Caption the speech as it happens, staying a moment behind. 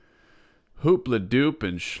Hoopla doop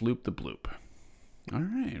and schloop the bloop. All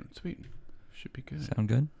right, sweet. Should be good. Sound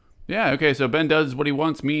good? Yeah, okay, so Ben does what he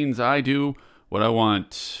wants means I do what I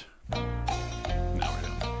want. No, I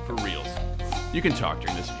don't. For reals. You can talk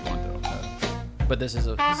during this if you want, though. But this is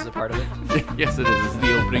a part of it. Yes, it is. It's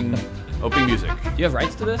the opening music. Do you have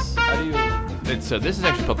rights to this? How do you? It's this is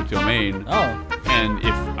actually public domain. Oh. And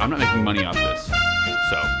if I'm not making money off this,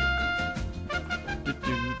 so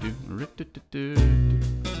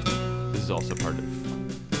this is also part of.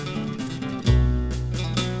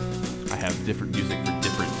 I have different music for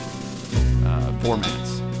different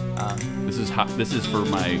formats. This is for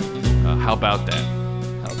my how about that,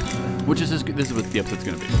 which is this is what the episode's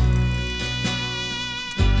gonna be.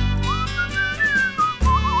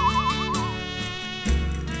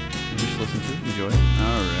 You just listen to it, enjoy it.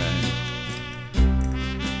 All right.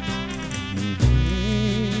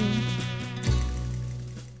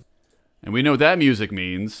 And we know what that music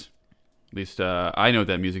means. At least I know what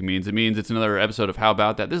that music means. It means it's another episode of How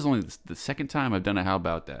About That. This is only the second time I've done a How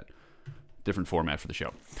About That. Different format for the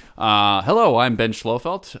show. Hello, I'm Ben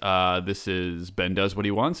Schlofelt. This is Ben Does What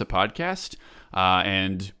He Wants, a podcast.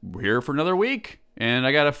 And we're here for another week. And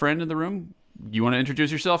I got a friend in the room. You want to introduce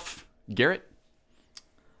yourself, Garrett?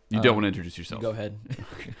 You don't want to introduce yourself. Go ahead.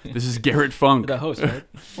 This is Garrett Funk. The host, right?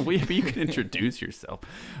 Well, yeah, but you can introduce yourself.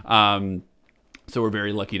 So we're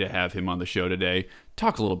very lucky to have him on the show today.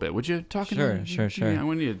 Talk a little bit, would you? Sure. Yeah,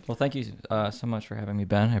 when you. Well, thank you so much for having me,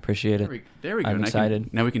 Ben. I appreciate it. There we go. I'm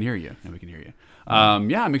excited. Now we can hear you.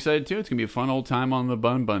 Yeah, I'm excited too. It's gonna be a fun old time on the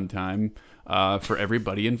Bun time for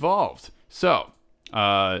everybody involved. So,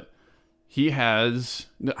 he has.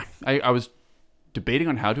 I was debating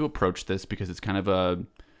on how to approach this because it's kind of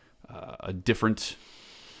a different.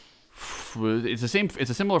 It's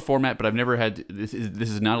a similar format, but I've never had this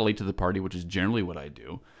is not a late to the party, which is generally what I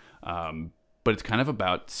do. But it's kind of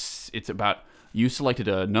about you selected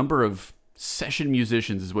a number of session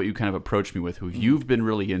musicians is what you kind of approached me with, who you've been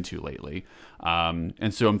really into lately.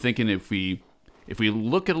 And so I'm thinking if we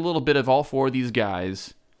look at a little bit of all four of these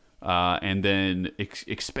guys, and then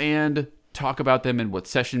expand, talk about them and what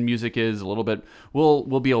session music is a little bit,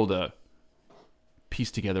 we'll be able to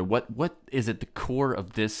piece together what is at the core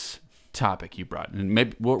of this topic you brought, and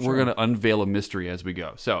maybe we're going to unveil a mystery as we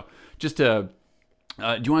go. So just to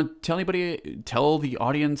do you want to tell the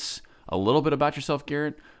audience a little bit about yourself,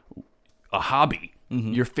 Garrett? A hobby,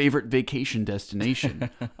 your favorite vacation destination,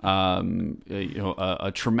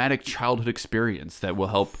 a traumatic childhood experience that will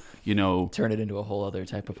help turn it into a whole other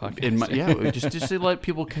type of podcast. Just to let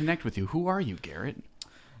people connect with you. Who are you, Garrett?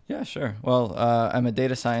 Yeah, sure. Well, I'm a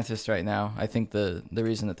data scientist right now. I think the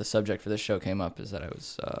reason that the subject for this show came up is that I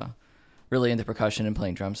was really into percussion and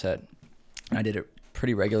playing drum set. I did it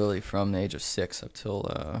pretty regularly from the age of 6 up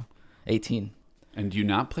till 18. And do you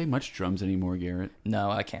not play much drums anymore, Garrett? No,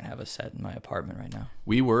 I can't have a set in my apartment right now.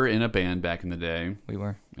 We were in a band back in the day. We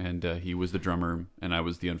were. And he was the drummer, and I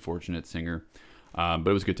was the unfortunate singer. But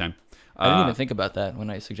it was a good time. I didn't even think about that when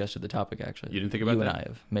I suggested the topic, actually. You didn't think about that? You and I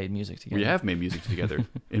have made music together. We have made music together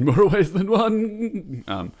in more ways than one.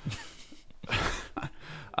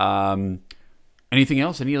 Anything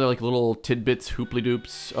else? Any other little tidbits, hooply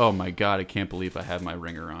doops? Oh my God, I can't believe I have my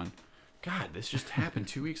ringer on. God, this just happened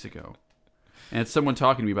 2 weeks ago. And it's someone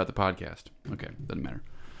talking to me about the podcast. Okay, doesn't matter.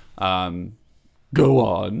 Go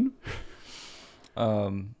on.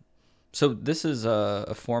 So this is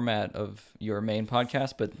a format of your main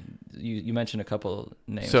podcast, but you mentioned a couple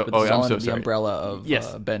names. So, but this is all I'm so under the sorry. umbrella of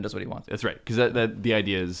Yes. Ben Does What He Wants. That's right, because that the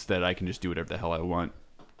idea is that I can just do whatever the hell I want,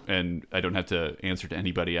 and I don't have to answer to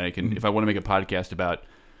anybody. I can, if I want to make a podcast about,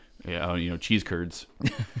 cheese curds,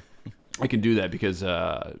 I can do that because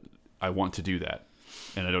I want to do that,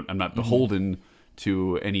 and I'm not beholden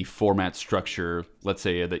to any format structure. Let's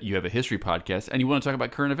say that you have a history podcast and you want to talk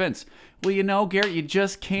about current events. Well, Garrett, you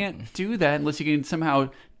just can't do that unless you can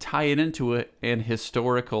somehow tie it into an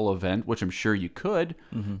historical event, which I'm sure you could.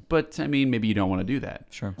 But I mean, maybe you don't want to do that.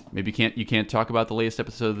 Sure. Maybe you can't talk about the latest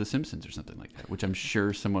episode of The Simpsons or something like that, which I'm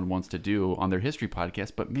sure someone wants to do on their history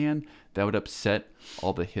podcast. But man, that would upset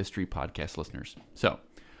all the history podcast listeners. So,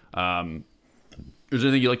 is there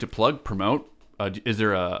anything you'd like to plug, promote? Is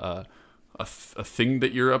there a thing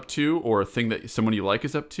that you're up to, or a thing that someone you like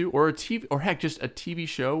is up to, or a TV, or heck, just a TV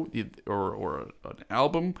show, or an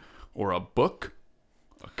album, or a book,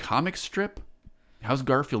 a comic strip? How's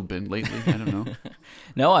Garfield been lately? I don't know.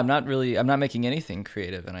 No, I'm not making anything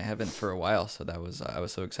creative, and I haven't for a while. So I was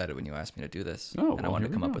so excited when you asked me to do this, and I wanted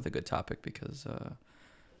to come up with a good topic because,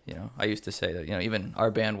 I used to say that even our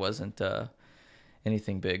band wasn't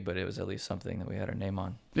anything big, but it was at least something that we had our name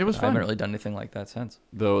on. It was I fun. haven't really done anything like that since.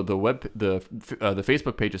 The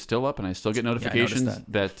Facebook page is still up, and I still get notifications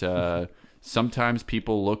that sometimes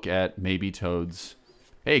people look at Maybe Toad's.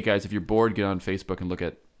 Hey guys, if you're bored, get on Facebook and look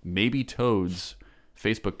at Maybe Toad's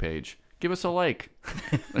Facebook page. Give us a like.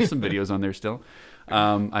 There's some videos on there still.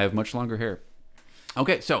 I have much longer hair.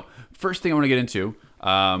 Okay, so first thing I want to get into,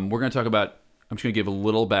 we're going to talk about. I'm just going to give a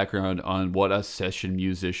little background on what a session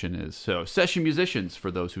musician is. So, session musicians, for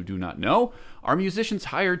those who do not know, are musicians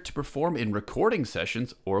hired to perform in recording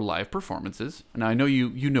sessions or live performances. Now, I know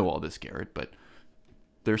you know all this, Garrett, but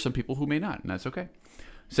there are some people who may not, and that's okay.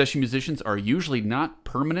 Session musicians are usually not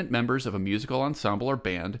permanent members of a musical ensemble or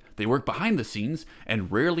band. They work behind the scenes and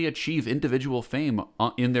rarely achieve individual fame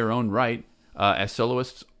in their own right as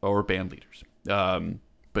soloists or band leaders.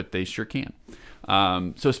 But they sure can.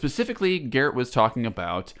 So specifically, Garrett was talking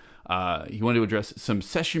about, he wanted to address some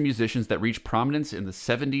session musicians that reached prominence in the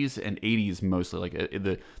 70s and 80s mostly.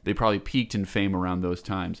 Like they probably peaked in fame around those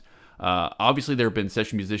times. Obviously, there have been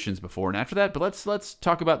session musicians before and after that, but let's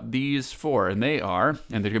talk about these four. And they're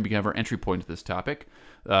going to be kind of our entry point to this topic.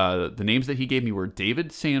 The names that he gave me were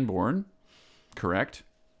David Sanborn, correct?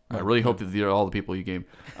 I really hope that these are all the people you gave.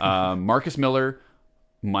 Marcus Miller,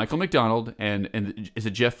 Michael McDonald, and is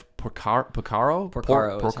it Jeff Porcaro?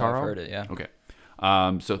 Porcaro is how I've heard it, yeah. Okay.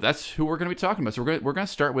 So that's who we're going to be talking about. So we're going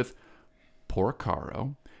to start with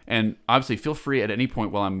Porcaro. And obviously, feel free at any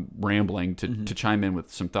point while I'm rambling to chime in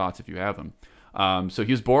with some thoughts if you have them. So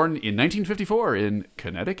he was born in 1954 in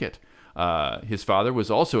Connecticut. His father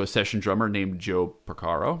was also a session drummer named Joe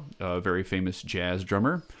Porcaro, a very famous jazz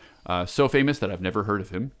drummer. So famous that I've never heard of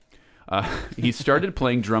him. He started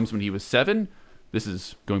playing drums when he was 7. This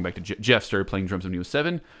is going back to Jeff started playing drums when he was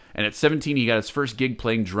 7. And at 17, he got his first gig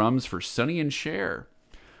playing drums for Sonny and Cher.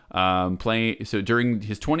 So during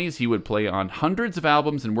his 20s, he would play on hundreds of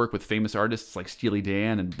albums and work with famous artists like Steely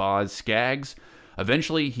Dan and Boz Scaggs.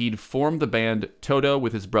 Eventually, he'd form the band Toto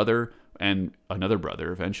with his brother and another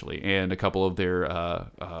brother eventually, and a couple of their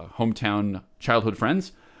hometown childhood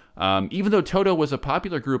friends. Even though Toto was a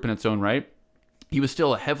popular group in its own right, he was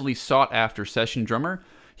still a heavily sought-after session drummer.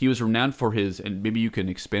 He was renowned for his, and maybe you can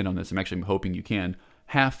expand on this, I'm actually hoping you can,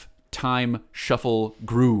 half-time shuffle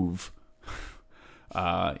groove.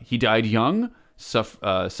 He died young,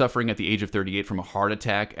 suffering at the age of 38 from a heart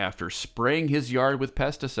attack after spraying his yard with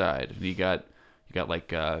pesticide. And he got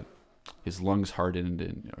like his lungs hardened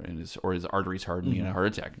and his arteries hardened in a heart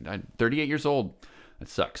attack. And died 38 years old. That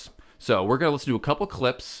sucks. So we're gonna listen to a couple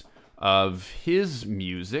clips of his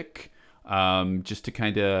music, just to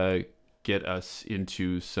kind of get us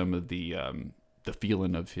into some of the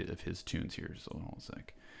feeling of his tunes here. So hold on a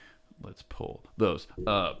sec. Let's pull those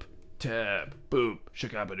up. Tab, boop,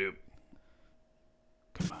 shakabadoop.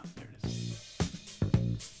 Come on, there it is.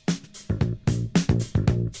 I don't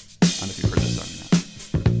know if you've heard this song or not.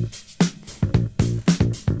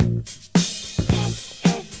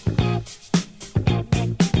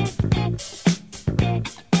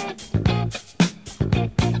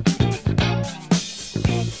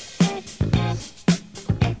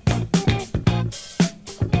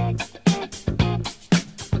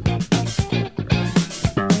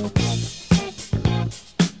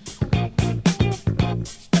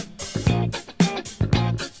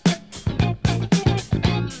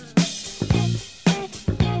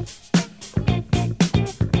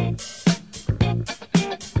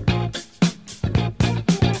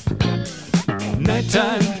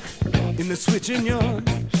 Nighttime in the switching yard.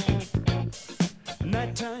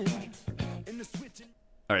 Nighttime in the switching.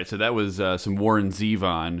 All right, so that was some Warren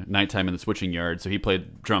Zevon, Nighttime in the Switching Yard. So he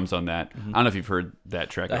played drums on that. I don't know if you've heard that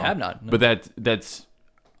track. I have not. No. But that's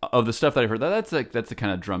of the stuff that I've heard. That's the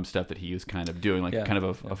kind of drum stuff that he was kind of doing, like kind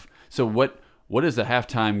of. So what is a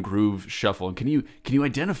halftime groove shuffle? And can you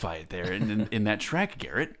identify it there in that track,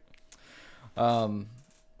 Garrett?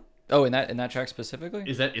 Oh, in that track specifically?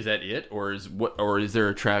 Is that it, or is there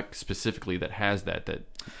a track specifically that has that?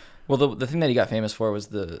 Well, the thing that he got famous for was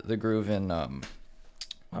the groove in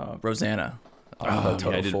Rosanna on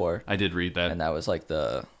Toto 4. I did read that, and that was like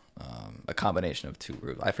a combination of two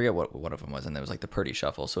grooves. I forget what one of them was, and there was like the Purdy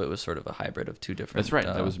Shuffle, so it was sort of a hybrid of two different. That's right.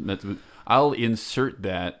 I'll insert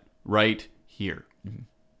that right here. Mm-hmm.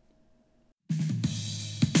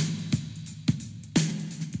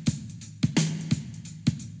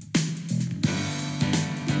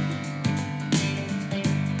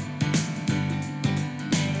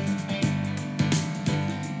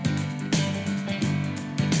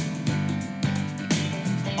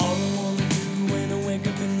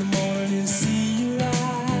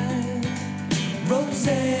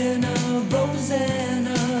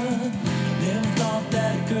 Rosanna, never thought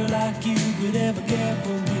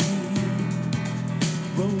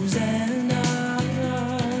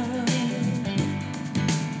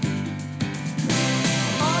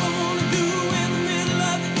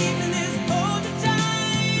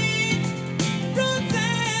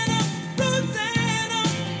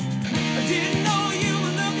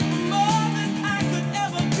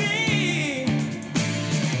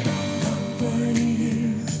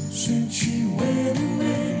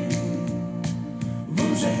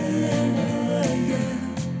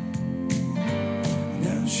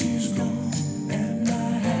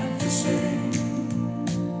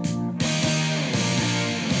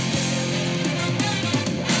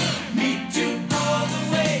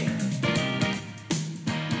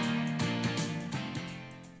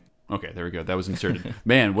there we go. That was inserted.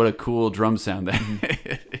 Man, what a cool drum sound that.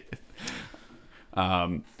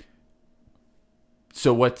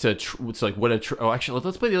 So what's actually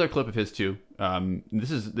let's play the other clip of his too.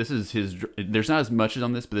 This is his. There's not as much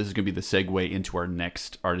on this, but this is going to be the segue into our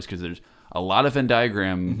next artist because there's a lot of Venn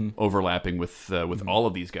diagram overlapping with all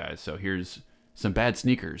of these guys. So here's some Bad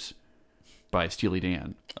Sneakers by Steely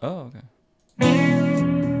Dan. Oh, okay.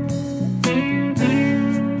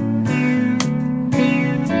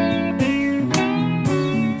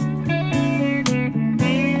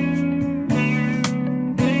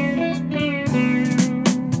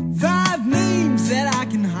 5 names that I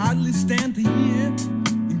can hardly stand to hear,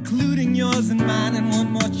 including yours and mine, and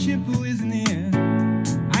one more chip who isn't here.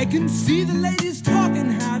 I can see the ladies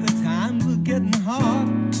talking how the times are getting hard,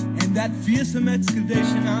 and that fearsome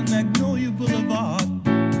excavation on Magnolia Boulevard.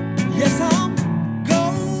 Yes, I'm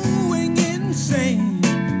going insane,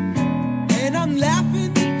 and I'm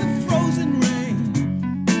laughing at the frozen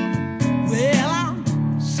rain. Well, I'm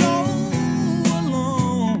so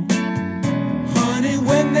alone, honey,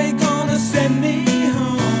 when they gonna send me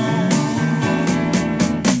home?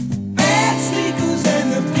 Bad sneakers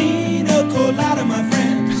and the pina colada, my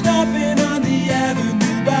friend, stopping on the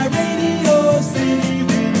avenue by Radio City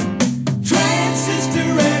with a transistor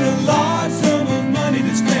and a large sum of money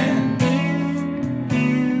to spend.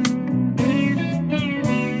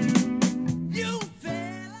 You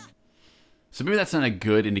fella. So maybe that's not a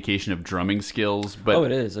good indication of drumming skills, but Oh,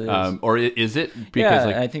 it is. It is. Or is it? Yeah, Because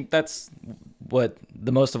I think that's what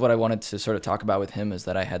the most of what I wanted to sort of talk about with him is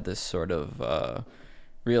that I had this sort of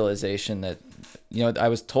realization that, you know, I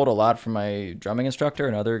was told a lot from my drumming instructor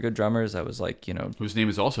and other good drummers. I was like, you know, whose name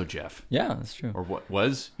is also Jeff, yeah, that's true. or what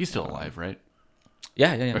was? He's still alive, right?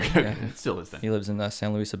 Yeah. Okay, Yeah. it still is then. He lives in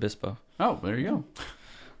San Luis Obispo. Oh, there you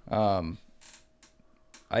go.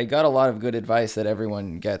 I got a lot of good advice that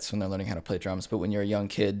everyone gets when they're learning how to play drums, but when you're a young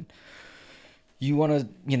kid, you want to,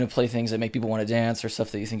 you know, play things that make people want to dance or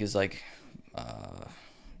stuff that you think is like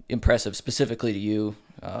impressive specifically to you,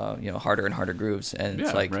 you know, harder and harder grooves. And Yeah,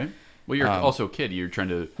 it's like, right. Well, you're also a kid. You're trying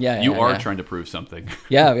to. Yeah, you yeah, are yeah. trying to prove something.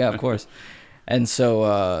 yeah, of course. And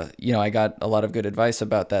so, you know, I got a lot of good advice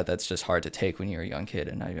about that. That's just hard to take when you're a young kid.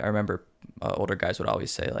 And I remember older guys would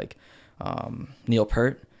always say like Neil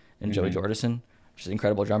Peart and Joey Jordison, which is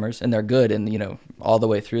incredible drummers, and they're good. And, you know, all the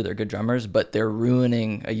way through, they're good drummers, but they're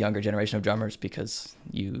ruining a younger generation of drummers because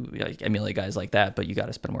you like emulate guys like that, but you got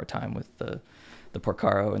to spend more time with the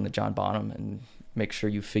Porcaro and the John Bonham and make sure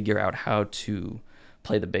you figure out how to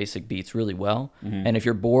play the basic beats really well. And if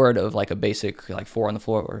you're bored of like a basic like 4 on the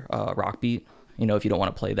floor rock beat, you know, if you don't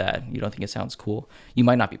want to play that, you don't think it sounds cool, you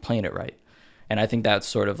might not be playing it right. And I think that's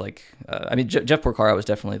sort of like, I mean, Jeff Porcaro was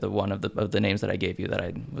definitely the one of the names that I gave you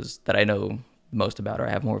that I know most about, or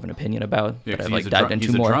I have more of an opinion about, Yeah, that 'cause I've he's like a dived into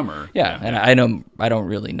he's more. a drummer. Yeah, and I don't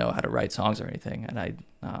really know how to write songs or anything, and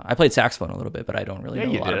I played saxophone a little bit, but I don't really Yeah,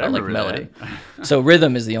 know you a lot did. I about like remember melody. that. So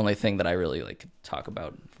rhythm is the only thing that I really like talk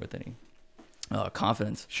about with any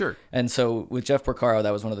confidence. Sure. And so with Jeff Porcaro,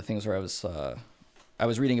 that was one of the things where I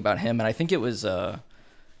was reading about him, and I think it was the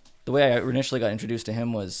way I initially got introduced to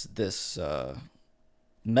him was this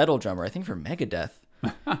metal drummer, I think for Megadeth,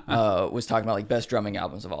 was talking about like best drumming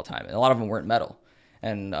albums of all time, and a lot of them weren't metal.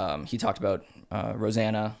 And he talked about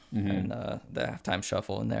Rosanna and the Halftime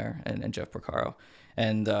Shuffle in there, and Jeff Porcaro.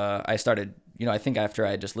 And I started, you know, I think after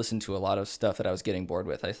I just listened to a lot of stuff that I was getting bored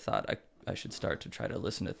with, I thought I should start to try to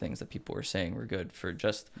listen to things that people were saying were good for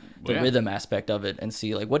just the rhythm aspect of it and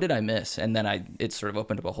see like, what did I miss? And then it sort of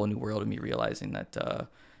opened up a whole new world of me realizing that,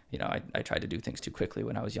 you know, I tried to do things too quickly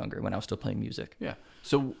when I was younger, when I was still playing music. Yeah.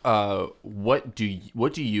 So, what do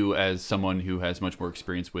you, as someone who has much more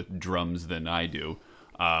experience with drums than I do,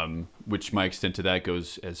 which my extent to that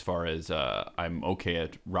goes as far as I'm okay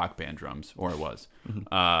at rock band drums, or I was.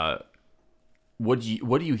 What do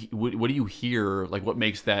you hear? Like, what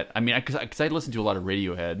makes that? I mean, because I listen to a lot of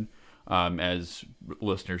Radiohead, as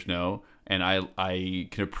listeners know, and I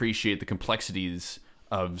can appreciate the complexities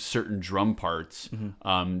of certain drum parts.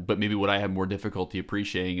 But maybe what I have more difficulty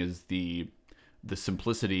appreciating is the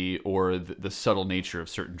simplicity or the subtle nature of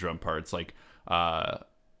certain drum parts. Like,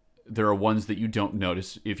 there are ones that you don't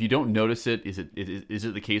notice. If you don't notice it, is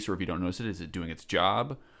it the case, or if you don't notice it, is it doing its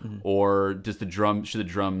job, or should the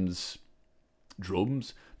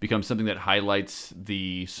drums become something that highlights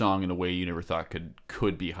the song in a way you never thought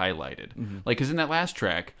could be highlighted? Like, because in that last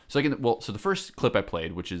track, so the first clip I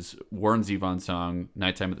played, which is Warren Zevon's song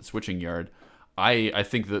 "Nighttime at the Switching Yard," I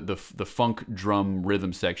think that the funk drum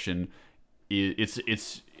rhythm section,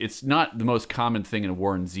 it's not the most common thing in a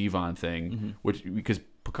Warren Zevon thing, which because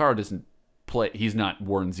Porcaro doesn't play, he's not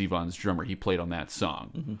Warren Zevon's drummer. He played on that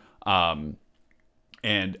song. And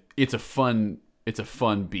it's a fun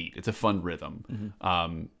beat. It's a fun rhythm.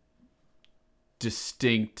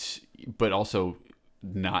 Distinct, but also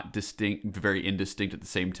not distinct, very indistinct at the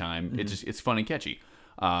same time. It's fun and catchy.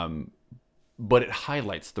 But it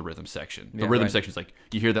highlights the rhythm section. The rhythm section is like,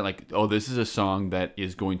 you hear that like, oh, this is a song that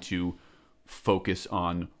is going to focus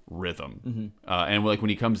on rhythm. And like when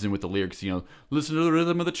he comes in with the lyrics, listen to the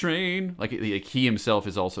rhythm of the train. Like he himself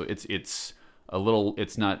is also, it's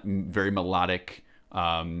not very melodic.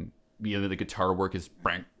 The guitar work is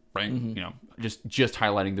bang, bang, just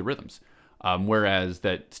highlighting the rhythms. Whereas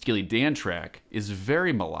that Steely Dan track is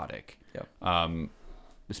very melodic.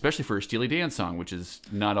 Especially for a Steely Dan song, which is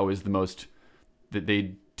not always the most, that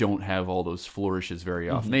they don't have all those flourishes very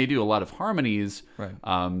often. They do a lot of harmonies,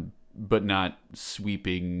 but not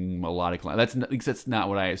sweeping melodic line. That's not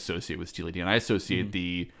what I associate with Steely Dan. I associate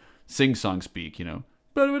the sing-song speak, You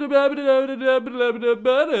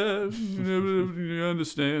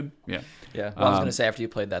understand? Yeah. Yeah. Well, I was going to say, after you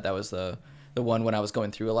played that was the one when I was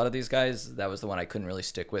going through a lot of these guys, that was the one I couldn't really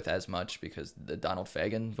stick with as much because the Donald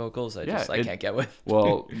Fagen vocals, I can't get with.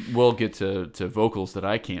 Well, we'll get to vocals that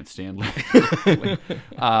I can't stand.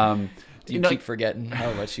 Do you keep forgetting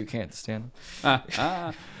how much you can't stand?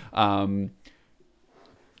 But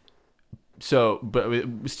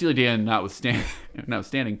with Steely Dan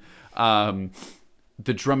notwithstanding,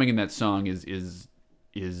 the drumming in that song is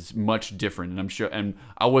much different, and I'm sure. And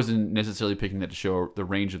I wasn't necessarily picking that to show the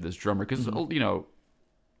range of this drummer because a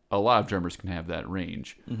lot of drummers can have that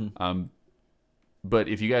range. But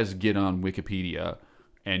if you guys get on Wikipedia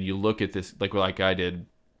and you look at this, like I did,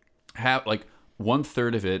 have like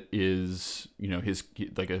 1/3 of it is his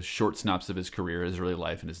like a short synopsis of his career, his early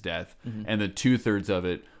life, and his death, and the 2/3 of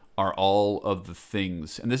it are all of the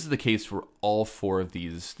things. And this is the case for all 4 of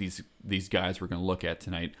these guys we're going to look at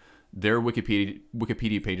tonight. Their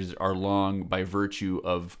Wikipedia pages are long by virtue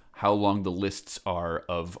of how long the lists are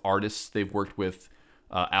of artists they've worked with,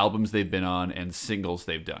 albums they've been on, and singles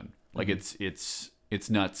they've done. Like it's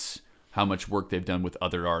nuts how much work they've done with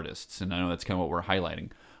other artists, and I know that's kind of what we're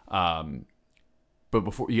highlighting. But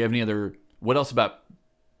before you have any other, what else about?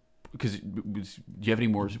 Because do you have any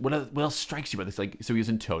more? What else strikes you about this? Like, so he was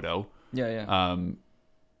in Toto. Yeah.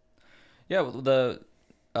 Well,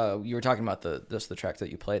 you were talking about the track that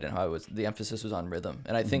you played and how the emphasis was on rhythm,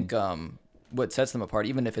 and I think what sets them apart,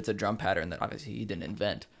 even if it's a drum pattern that obviously he didn't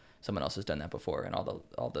invent, someone else has done that before, and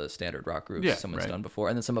all the standard rock grooves someone's done before,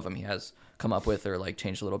 and then some of them he has come up with or like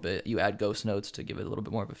changed a little bit. You add ghost notes to give it a little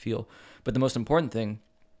bit more of a feel, but the most important thing,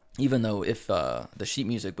 even though if the sheet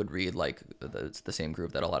music would read like it's the same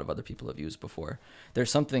groove that a lot of other people have used before,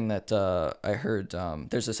 there's something that I heard.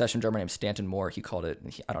 There's a session drummer named Stanton Moore. He called it,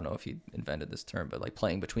 I don't know if he invented this term, but like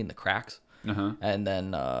playing between the cracks. And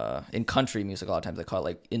then in country music, a lot of times they call it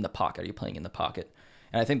like in the pocket. Are you playing in the pocket?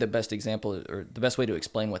 And I think the best example or the best way to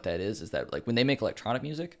explain what that is that like when they make electronic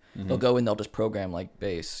music, they'll go and they'll just program like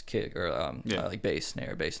bass kick or like bass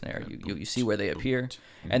snare. You see where they appear,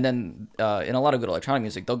 and then in a lot of good electronic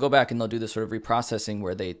music, they'll go back and they'll do this sort of reprocessing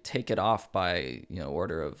where they take it off by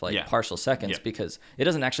order of like partial seconds because it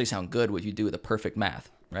doesn't actually sound good when you do the perfect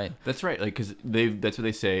math. Right. That's right. Like because that's what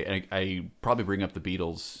they say. And I probably bring up the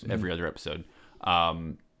Beatles every other episode.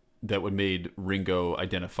 That what made Ringo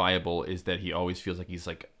identifiable is that he always feels like he's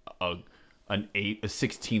like a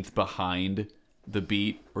 16th behind the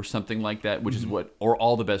beat or something like that, which is or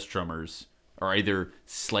all the best drummers are either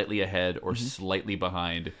slightly ahead or slightly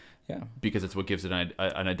behind. Yeah, because it's what gives it an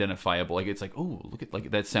identifiable. Like it's like, oh, look at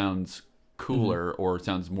like that sounds cooler or it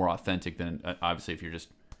sounds more authentic than obviously if you're just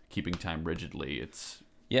keeping time rigidly. It's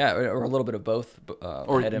or a little bit of both,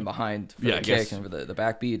 or ahead and behind for the kick and for the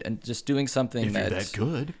backbeat, and just doing something that's that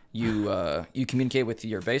good. You communicate with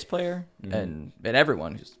your bass player and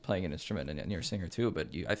everyone who's playing an instrument, and you're a singer too. But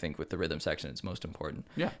I think with the rhythm section, it's most important.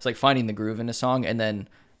 Yeah, it's like finding the groove in a song, and then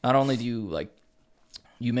not only do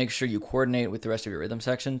you make sure you coordinate with the rest of your rhythm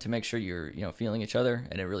section to make sure you're feeling each other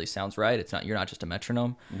and it really sounds right. You're not just a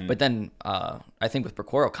metronome. But then I think with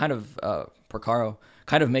Porcaro,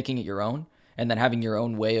 kind of making it your own. And then having your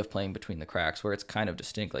own way of playing between the cracks, where it's kind of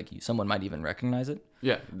distinct, like someone might even recognize it.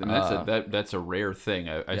 Yeah, and that's a rare thing.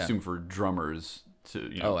 I assume for drummers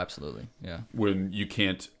to Oh, absolutely, yeah. When you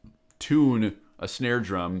can't tune a snare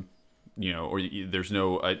drum, or there's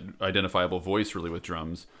no identifiable voice really with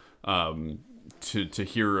drums, to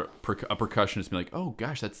hear a percussionist be like, oh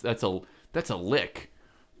gosh, that's a lick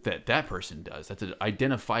that person does. That's an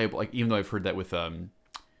identifiable. Like even though I've heard that with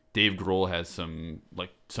Dave Grohl has some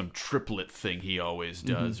triplet thing he always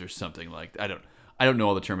does or something like that. I don't know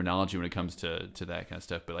all the terminology when it comes to that kind of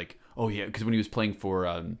stuff, but like, oh yeah, because when he was playing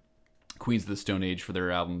for Queens of the Stone Age for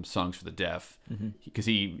their album Songs for the Deaf, because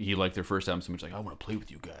he liked their first album so much, like, I want to play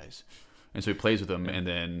with you guys, and so he plays with them, and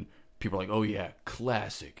then people are like, oh yeah,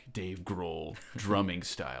 classic Dave Grohl drumming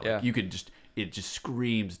style. Like, you could just, it just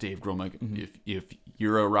screams Dave Grohl. Like, if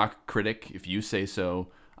you're a rock critic, if you say so,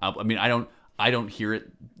 I mean, I don't hear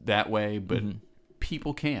it that way, but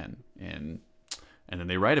people can, and then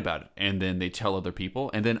they write about it, and then they tell other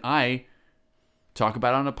people, and then I talk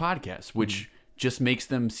about it on a podcast, which just makes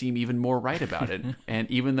them seem even more right about it. And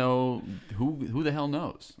even though who the hell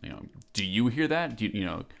knows? You know, do you hear that? Do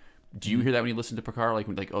you hear that when you listen to Picard?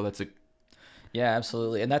 Like, oh, that's a... Yeah,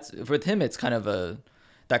 absolutely. And that's, with him, it's kind of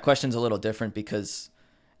that question's a little different, because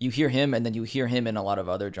you hear him and then you hear him in a lot of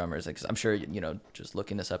other drummers. Like, I'm sure, just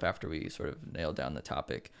looking this up after we sort of nailed down the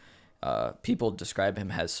topic, people describe him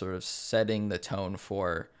as sort of setting the tone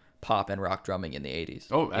for pop and rock drumming in the 80s.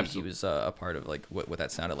 Oh, absolutely. He was a part of like what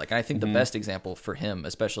that sounded like. And I think the best example for him,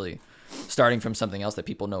 especially starting from something else that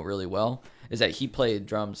people know really well, is that he played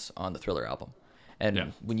drums on the Thriller album.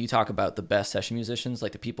 And when you talk about the best session musicians,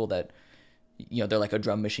 like the people that, they're like a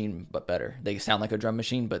drum machine, but better. They sound like a drum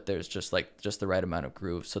machine, but there's just the right amount of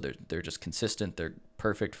groove. So they're just consistent. They're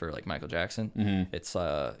perfect for like Michael Jackson. It's,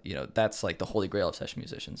 that's like the holy grail of session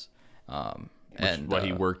musicians. And why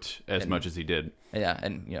he worked as much as he did. Yeah.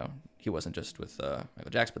 And, he wasn't just with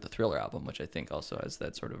Michael Jackson, but the Thriller album, which I think also has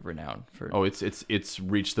that sort of renown for. Oh, it's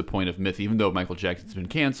reached the point of myth, even though Michael Jackson's been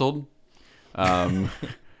canceled.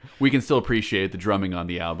 We can still appreciate the drumming on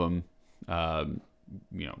the album.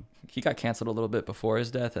 He got canceled a little bit before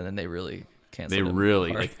his death, and then they really canceled him. They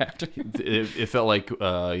really, hard after. it felt like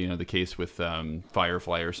the case with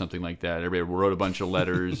Firefly or something like that. Everybody wrote a bunch of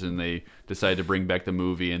letters, and they decided to bring back the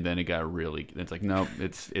movie, and then it got really. It's like, no,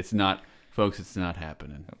 it's not, folks. It's not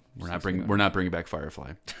happening. We're not bringing back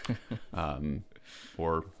Firefly.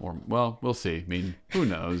 Or well, we'll see. I mean, who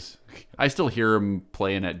knows? I still hear him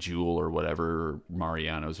playing at Jewel or whatever, or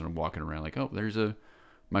Mariano's, when I'm walking around. Like, oh, there's a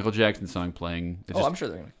Michael Jackson song playing. I'm sure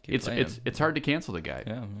they're gonna keep playing him. It's hard to cancel the guy.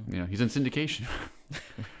 Yeah. He's in syndication.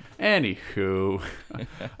 Anywho,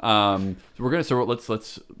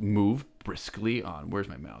 let's move briskly on. Where's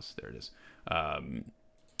my mouse? There it is. And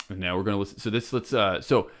now we're gonna listen.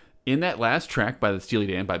 So in that last track by the Steely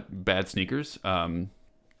Dan, by Bad Sneakers, and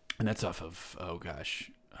that's off of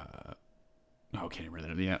I can't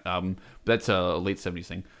remember the album. That's a late 70s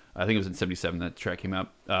thing. I think it was in 77 that track came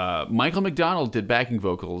out. Michael McDonald did backing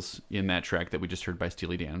vocals in that track that we just heard by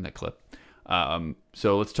Steely Dan in that clip.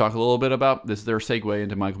 So let's talk a little bit about this. Is their segue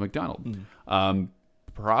into Michael McDonald.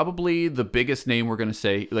 Probably the biggest name we're going to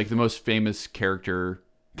say, like the most famous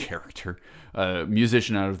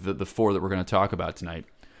musician out of the four that we're going to talk about tonight.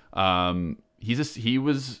 He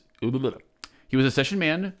was a session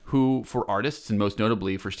man who, for artists and most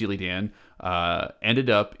notably for Steely Dan, ended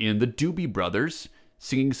up in the Doobie Brothers,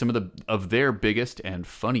 singing some of their biggest and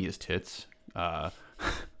funniest hits.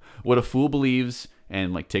 What a Fool Believes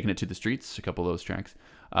and like Taking It to the Streets, a couple of those tracks.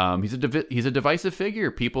 He's a divisive figure.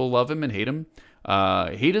 People love him and hate him.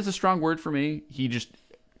 Hate is a strong word for me. He just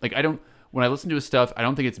when I listen to his stuff, I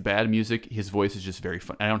don't think it's bad music. His voice is just very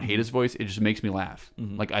fun. I don't hate his voice. It just makes me laugh.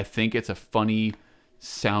 Like, I think it's a funny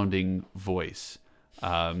sounding voice.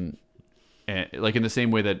 And like in the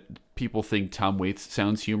same way that people think Tom Waits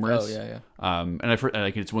sounds humorous. Oh, yeah. And I've heard,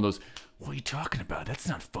 like, it's one of those, what are you talking about? That's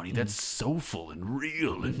not funny. That's soulful and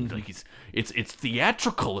real. And like it's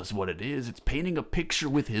theatrical is what it is. It's painting a picture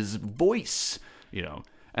with his voice, And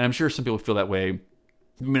I'm sure some people feel that way,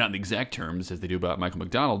 maybe not in the exact terms as they do about Michael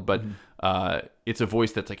McDonald, but it's a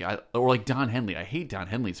voice that's like, or like Don Henley. I hate Don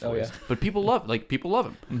Henley's voice, but people love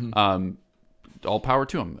him. All power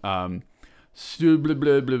to him.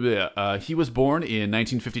 He was born in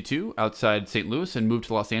 1952 outside St. Louis and moved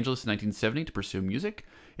to Los Angeles in 1970 to pursue music.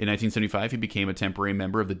 In 1975, he became a temporary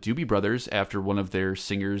member of the Doobie Brothers after one of their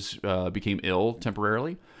singers became ill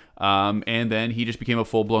temporarily. And then he just became a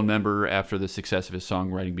full-blown member after the success of his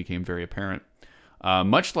songwriting became very apparent.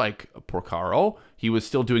 Much like Porcaro, he was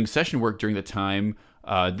still doing session work during this time,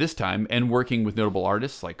 and working with notable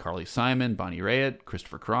artists like Carly Simon, Bonnie Raitt,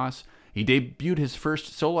 Christopher Cross. He debuted his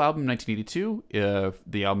first solo album in 1982.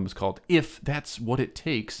 The album was called If That's What It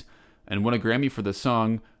Takes, and won a Grammy for the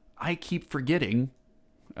song I Keep Forgetting.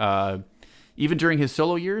 Even during his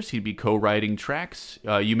solo years, he'd be co-writing tracks.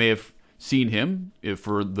 You may have seen him,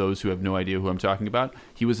 for those who have no idea who I'm talking about.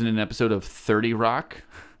 He was in an episode of 30 Rock,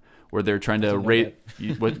 where they're trying to rate...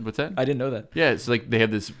 What's that? I didn't know that. Yeah, it's like they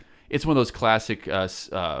have this... It's one of those classic...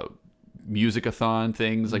 music-a-thon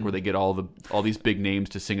things, like where they get all these big names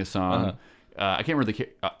to sing a song. I can't remember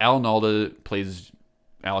Alan Alda plays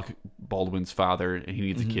Alec Baldwin's father, and he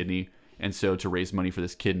needs a kidney, And so to raise money for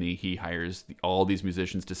this kidney, he hires all these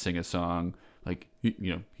musicians to sing a song. Like,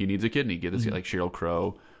 he needs a kidney. Get this, like Sheryl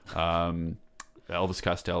Crow, Elvis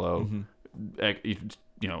Costello. I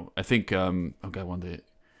think, one of the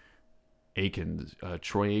Aikens,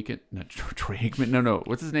 Troy Aiken, not Troy Aikman. No.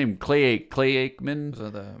 What's his name? Clay Aikman. So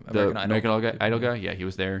the American Idol guy. Yeah, he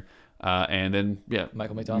was there. And then,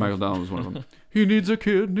 Michael McDonald. Michael McDonald was one of them. He needs a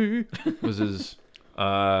kidney. Was his.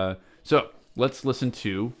 So let's listen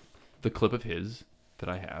to the clip of his that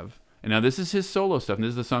I have. And now this is his solo stuff. And this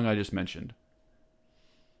is the song I just mentioned.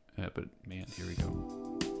 But man, here we go.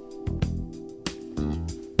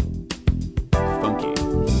 Funky.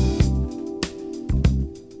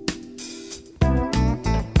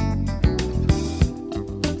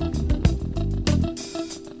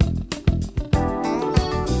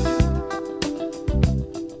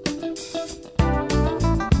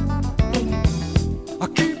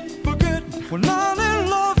 We're not in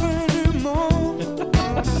love anymore.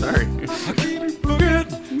 Sorry. I keep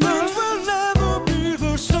forgetting things will never be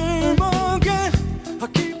the same again. I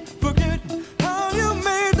keep forgetting how you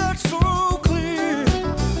made that so clear.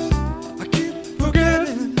 I keep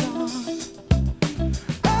forgetting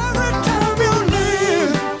every time you're near.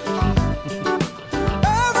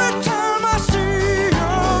 Every time I see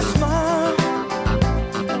your smile.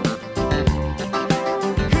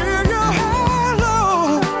 Hear your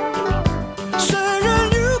hello.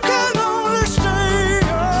 Saying you can only stay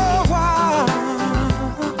a while.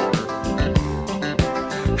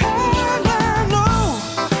 And I know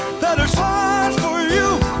that it's hard for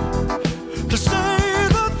you to say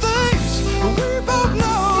the things we both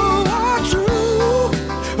know are true.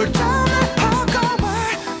 But time that I'll go by,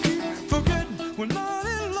 keep forgetting we're not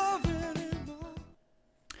in love anymore.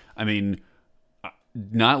 I mean,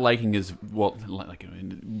 not liking his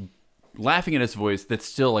laughing at his voice. That's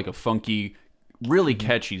still like a funky, really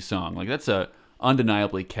catchy song. Like that's a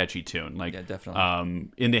undeniably catchy tune. Like Yeah,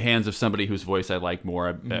 definitely. in the hands of somebody whose voice I like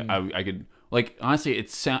more, I could like honestly.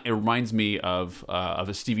 It reminds me of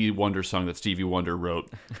a Stevie Wonder song that Stevie Wonder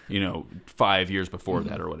wrote, 5 years before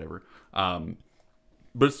that or whatever.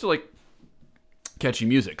 But it's still like catchy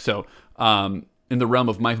music. So in the realm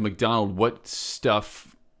of Michael McDonald, what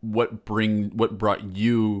brought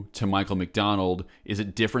you to Michael McDonald? Is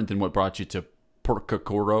it different than what brought you to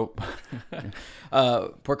Porcaro?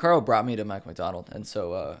 Porcaro brought me to Mike McDonald, and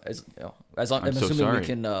so I'm assuming sorry. we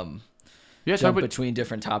can Yeah, jump between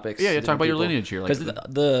different topics. Yeah, talk about your lineage here. Because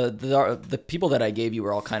the people that I gave you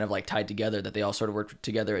were all kind of like tied together, that they all sort of worked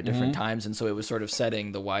together at different times, and so it was sort of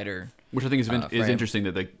setting the wider. Which I think is frame. interesting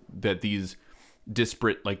that these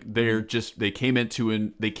disparate, like they came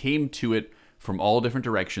to it from all different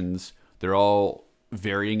directions. They're all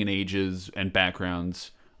varying in ages and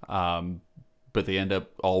backgrounds, but they end up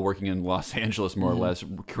all working in Los Angeles more or less,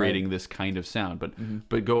 creating this kind of sound.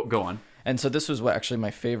 But go on. And so this was actually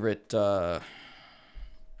my favorite. I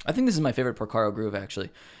think this is my favorite Porcaro groove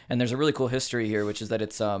actually. And there's a really cool history here, which is that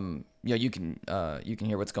it's you can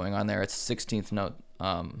hear what's going on there. It's 16th note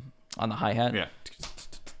on the hi hat. Yeah.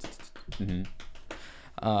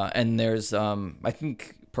 And there's I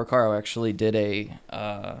think Porcaro actually did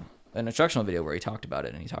an instructional video where he talked about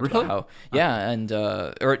it, and he talked about how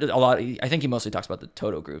or a lot. I think he mostly talks about the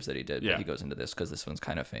Toto grooves that he did. Yeah. But he goes into this because this one's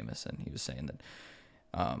kind of famous, and he was saying that.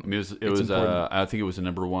 I mean, it was I think it was a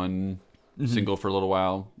number one single for a little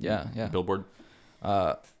while. Yeah. Billboard.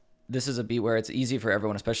 This is a beat where it's easy for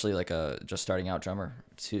everyone, especially like a just starting out drummer,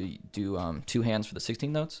 to do two hands for the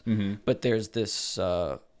 16 notes. But there's this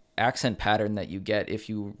accent pattern that you get if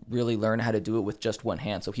you really learn how to do it with just one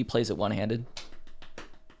hand. So he plays it one-handed.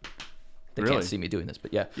 They Really? can't see me doing this,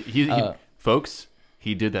 but yeah. Folks,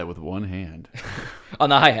 he did that with one hand. On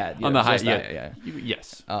the hi-hat. On the hi-hat, yeah.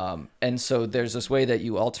 Yes. And so there's this way that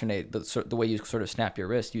you alternate, the way you sort of snap your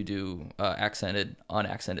wrist, you do accented,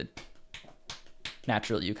 unaccented.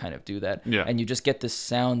 Naturally, you kind of do that. Yeah. And you just get this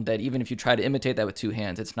sound that even if you try to imitate that with two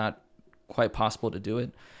hands, it's not quite possible to do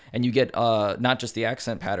it. And you get not just the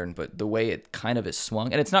accent pattern, but the way it kind of is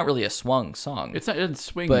swung. And it's not really a swung song. It doesn't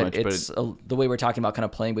swing but much, it's the way we're talking about kind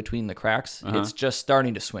of playing between the cracks. It's just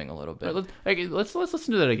starting to swing a little bit. let's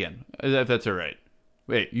listen to that again, if that's all right.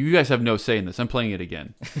 Wait, you guys have no say in this. I'm playing it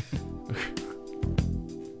again.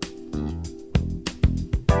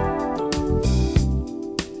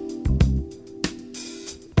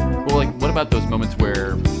 Well, like, what about those moments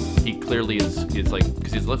where he clearly is like,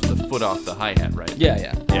 because he's lifted the foot off the hi-hat, right?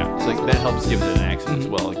 Yeah. Yeah, so like that helps give it an accent as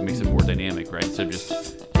well. Like makes it more dynamic, right? Instead of just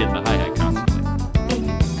hitting the hi-hat constantly.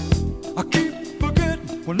 I keep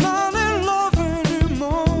forgetting we're not in love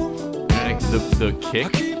anymore. And the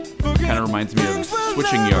kick kind of reminds me of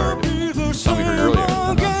Switching Yard, the song we heard earlier.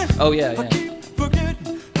 Oh yeah, yeah.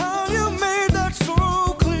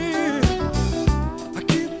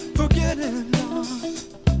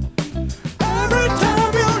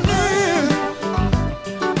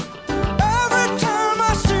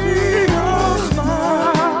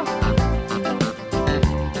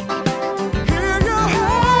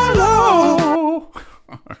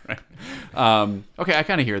 Okay, I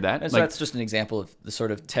kind of hear that. And so that's just an example of the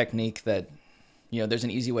sort of technique that, there's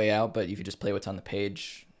an easy way out, but if you just play what's on the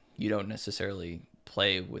page, you don't necessarily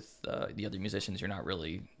play with the other musicians. You're not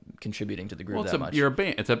really contributing to the groove that much. You're a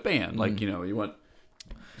band. It's a band. Like, you want,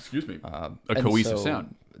 excuse me, a cohesive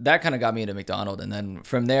sound. That kind of got me into McDonald. And then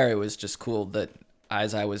from there, it was just cool that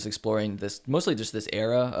as I was exploring this, mostly just this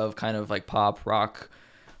era of kind of like pop, rock,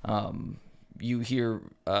 you hear,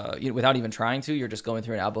 without even trying to, you're just going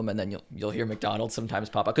through an album and then you'll hear McDonald sometimes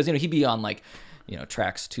pop up. Because, he'd be on like,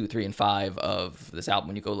 tracks 2, 3, and 5 of this album.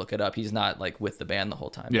 When you go look it up, he's not like with the band the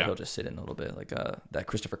whole time. Yeah. He'll just sit in a little bit. Like that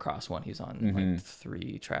Christopher Cross one, he's on like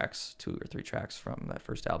 2 or 3 tracks from that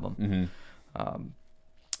first album.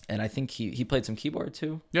 And I think he played some keyboard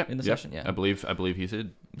too in the session. Yeah, I believe he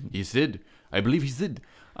did. I believe he did.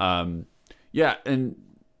 Yeah, and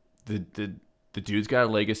the dude's got a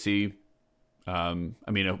legacy. I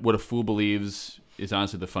mean, What a Fool Believes is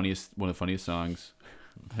honestly one of the funniest songs.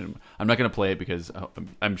 I'm not going to play it because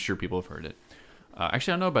I'm sure people have heard it.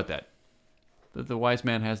 Actually, I don't know about that. The wise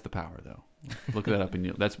man has the power, though. Look that up,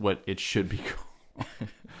 and that's what it should be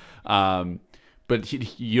called. But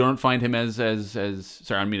you don't find him as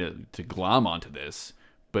sorry, I don't mean to glom onto this,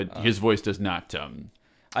 but his voice does not.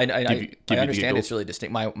 I understand it's really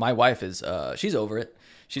distinct. My wife is she's over it.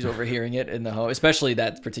 She's overhearing it in the home, especially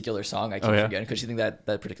that particular song. I keep forgetting because she thinks that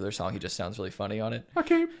particular song, he just sounds really funny on it.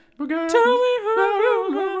 Okay, tell me how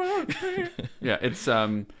you love me. Yeah, it's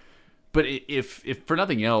but if for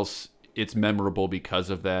nothing else, it's memorable because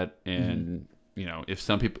of that. And if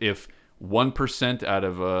 1% out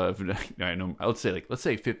of I know, let's say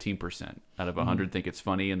 15% out of 100 think it's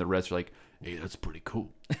funny, and the rest are like, hey, that's pretty cool.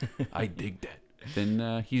 I dig that.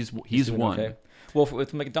 Then he's won. Okay. Well,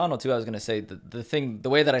 with McDonald too, I was going to say the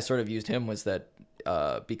way that I sort of used him was that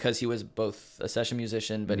because he was both a session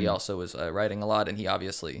musician, but he also was writing a lot, and he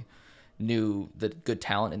obviously knew the good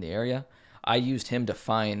talent in the area. I used him to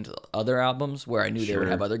find other albums where I knew they would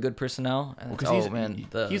have other good personnel. And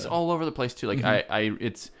he's all over the place too. Like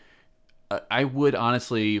I would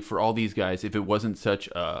honestly, for all these guys, if it wasn't such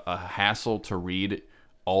a hassle to read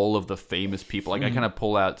all of the famous people, like I kind of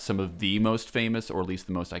pull out some of the most famous, or at least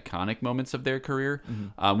the most iconic moments of their career,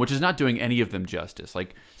 which is not doing any of them justice.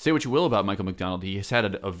 Like, say what you will about Michael McDonald, he has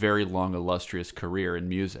had a very long, illustrious career in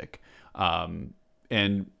music. And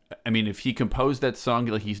I mean, if he composed that song,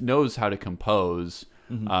 like, he knows how to compose,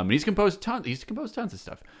 and he's composed tons of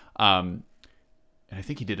stuff. And I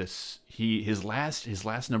think he did his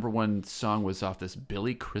last number one song was off this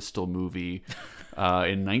Billy Crystal movie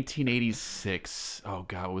in 1986. Oh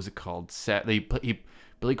God, what was it called?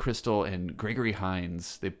 Billy Crystal and Gregory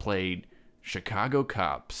Hines, they played Chicago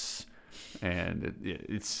Cops, and it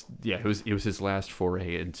was his last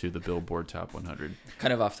foray into the Billboard Top 100.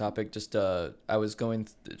 Kind of off topic, just I was going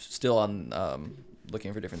still on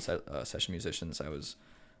looking for different session musicians. I was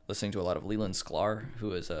listening to a lot of Leland Sklar,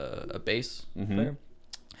 who is a bass player.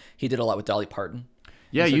 He did a lot with Dolly Parton.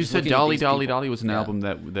 Yeah, so you said Dolly was an album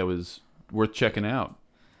that was worth checking out.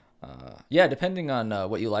 Yeah, depending on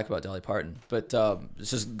what you like about Dolly Parton. But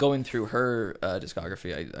just going through her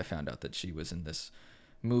discography, I found out that she was in this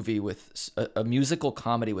movie with a musical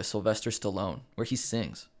comedy with Sylvester Stallone where he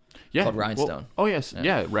sings. Yeah, called Rhinestone. Well, oh yes,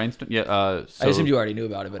 yeah, Rhinestone. Yeah, I assumed you already knew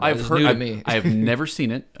about it, but I've heard. New to me. I've never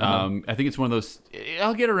seen it. I think it's one of those.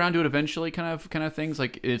 I'll get around to it eventually, kind of things.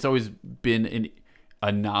 Like, it's always been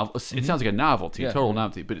a novel. It sounds like a novelty, total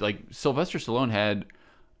novelty. But like Sylvester Stallone had,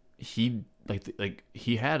 he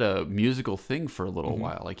had a musical thing for a little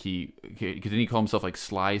while. Like didn't he call himself like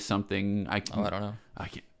Sly something? I don't know. I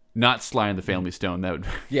can't. Not Sly and the Family Stone. That would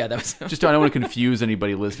that was just. I don't want to confuse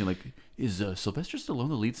anybody listening. Like, is Sylvester Stallone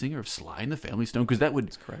the lead singer of Sly and the Family Stone? Because that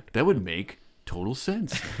would make total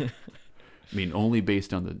sense. I mean, only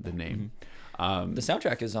based on the name. The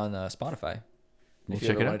soundtrack is on Spotify. We'll if you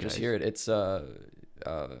check ever it want out. to just hear it, it's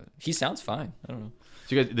he sounds fine. I don't know.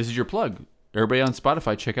 So you guys, this is your plug. Everybody on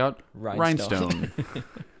Spotify, check out Rhinestone.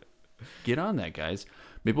 Get on that, guys.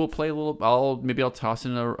 Maybe we'll play a little. I'll toss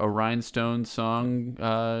in a Rhinestone song.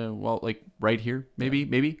 Like right here.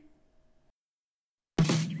 Maybe.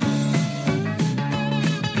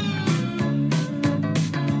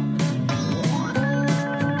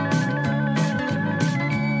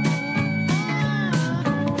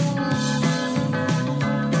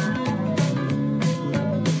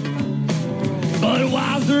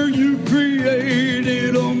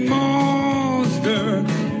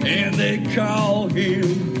 call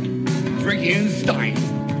him Frankenstein.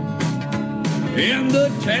 And the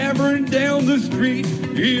tavern down the street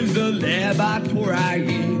is the laboratory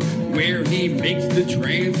where he makes the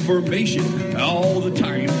transformation all the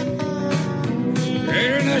time.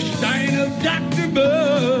 And a stein of Dr.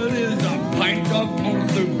 Bud is a pint of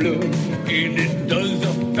monster blood, and it does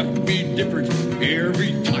affect me different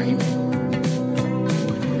every time.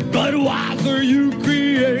 But Weiser, you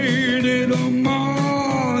created a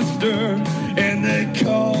monster, and they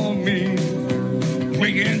call me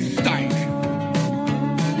Frankenstein.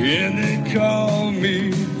 And they call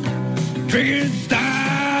me Frankenstein.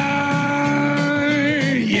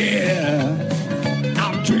 Yeah,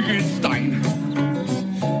 I'm Frankenstein.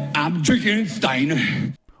 I'm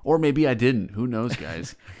Frankenstein. Or maybe I didn't. Who knows,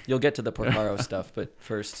 guys? You'll get to the Porcaro stuff, but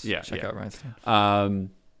first, check out Ryan's stuff.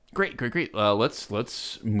 Great.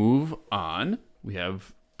 Let's move on. We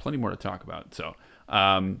have plenty more to talk about. So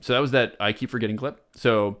that was that I Keep Forgetting clip.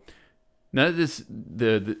 So now this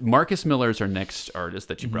the Marcus Miller is our next artist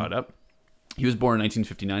that you brought up. He was born in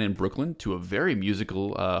 1959 in Brooklyn to a very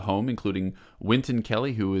musical home, including Wynton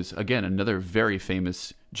Kelly, who is, again, another very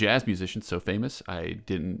famous jazz musician. So famous, I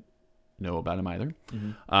didn't know about him either.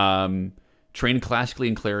 Trained classically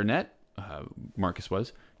in clarinet, Marcus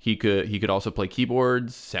was. He could also play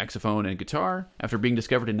keyboards, saxophone, and guitar. After being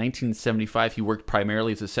discovered in 1975, he worked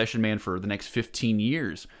primarily as a session man for the next 15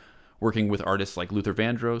 years, working with artists like Luther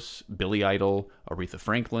Vandross, Billy Idol, Aretha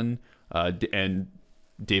Franklin, and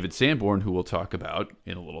David Sanborn, who we'll talk about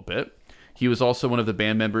in a little bit. He was also one of the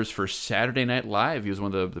band members for Saturday Night Live. He was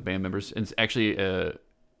one of the band members, and actually,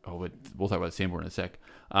 we'll talk about Sanborn in a sec,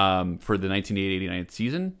 for the 1988-89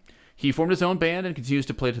 season. He formed his own band and continues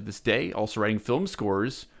to play to this day, also writing film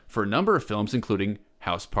scores for a number of films, including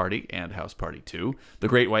House Party and House Party 2, The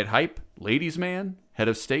Great White Hype, Ladies' Man, Head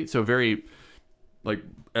of State, so very like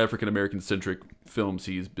African-American centric films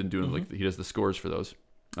he's been doing. Like he does the scores for those.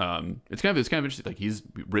 It's kind of interesting. Like he's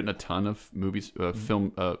written a ton of movies,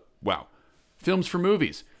 films for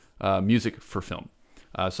movies, music for film.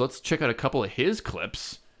 So let's check out a couple of his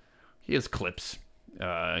clips. He has clips.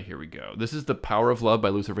 Here we go. This is The Power of Love by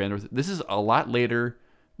Luther Vandross. This is a lot later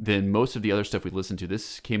than most of the other stuff we listened to.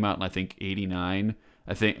 This came out in, I think, 89,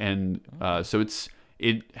 I think. And so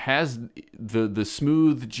it has the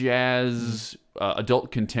smooth jazz,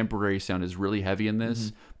 adult contemporary sound is really heavy in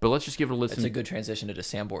this. But let's just give it a listen. It's a good transition to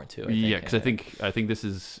Sanborn, too. Yeah, because I think this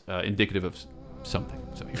is indicative of something.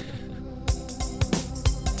 So here we go.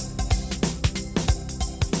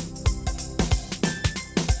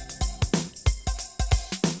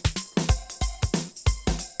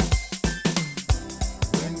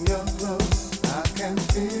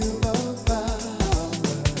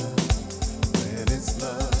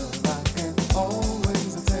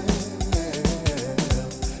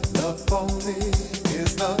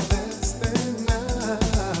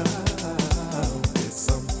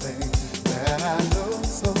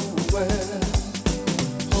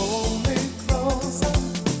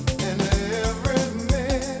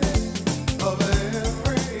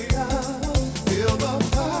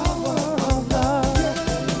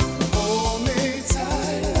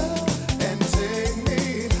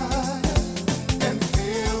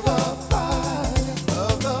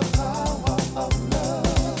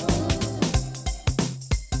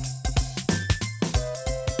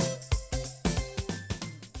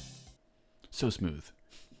 So smooth,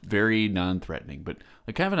 very non-threatening, but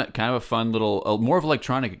like kind of a fun little, more of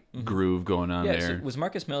electronic groove going on there. So was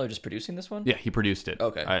Marcus Miller just producing this one? Yeah, he produced it.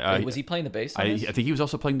 Okay. Was he playing the bass? I think he was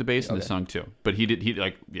also playing the bass in the song too. But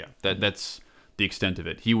that's the extent of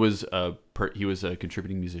it. He was a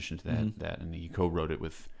contributing musician to that, and he co-wrote it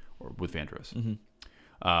with Vandross.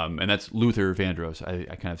 And that's Luther Vandross.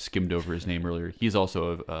 I kind of skimmed over his name earlier. He's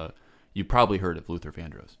also you probably heard of Luther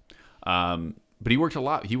Vandross. But he worked a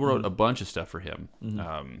lot. He wrote a bunch of stuff for him.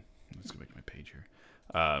 Let's go back to my page here.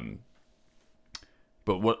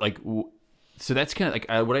 So that's kind of like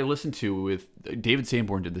what I listened to with David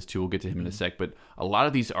Sanborn did this too. We'll get to him in a sec. But a lot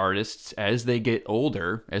of these artists, as they got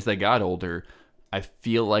older, I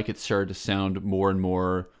feel like it started to sound more and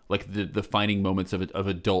more like the defining moments of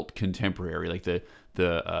adult contemporary, like the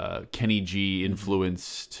Kenny G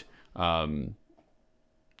influenced,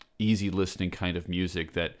 easy listening kind of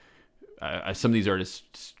music that. Some of these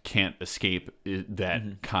artists can't escape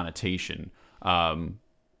that connotation. But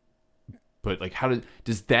like, because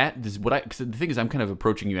the thing is, I'm kind of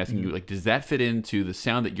approaching you, asking you, like, does that fit into the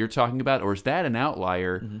sound that you're talking about, or is that an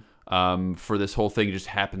outlier for this whole thing? It just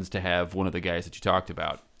happens to have one of the guys that you talked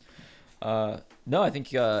about. No, I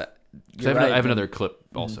think I have another clip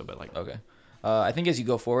also, but like, okay. I think as you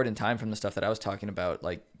go forward in time from the stuff that I was talking about,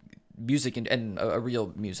 like music and a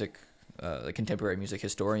real music, a contemporary music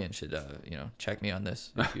historian should check me on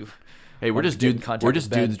this. If you Hey, we're want just to get in dudes. contact We're with just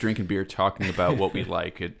Ben. dudes drinking beer, talking about what we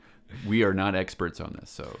like. We are not experts on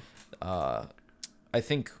this, so I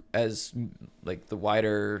think as like the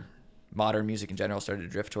wider modern music in general started to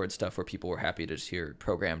drift towards stuff where people were happy to just hear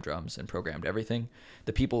programmed drums and programmed everything,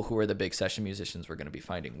 the people who were the big session musicians were going to be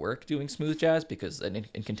finding work doing smooth jazz because in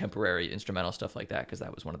contemporary instrumental stuff like that, because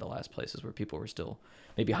that was one of the last places where people were still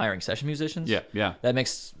maybe hiring session musicians. yeah. That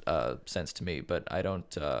makes sense to me, but I'm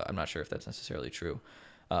not sure if that's necessarily true.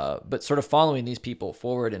 But sort of following these people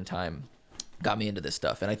forward in time got me into this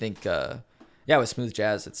stuff. And I think, with smooth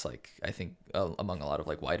jazz, it's like, I think among a lot of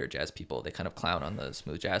like wider jazz people, they kind of clown on the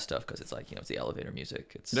smooth jazz stuff because it's like, it's the elevator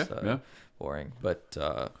music. It's boring. But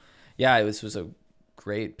it was a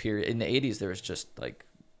great period. In the 80s, there was just like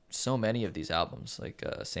so many of these albums, like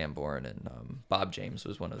Sam Bourne and Bob James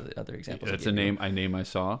was one of the other examples. That's a name I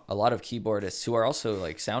saw. A lot of keyboardists who are also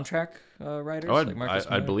like soundtrack writers. Oh, like Marcus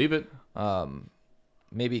I'd Miller. believe it.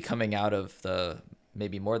 Maybe coming out of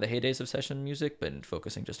maybe more the heydays of session music, but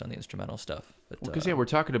focusing just on the instrumental stuff. Because we're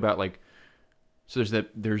talking about like, so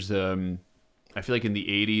there's I feel like in the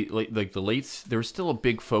 80s, like the late, there was still a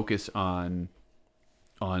big focus on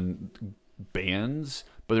bands,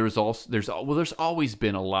 but there's always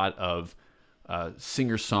been a lot of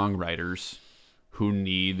singer songwriters who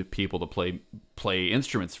need people to play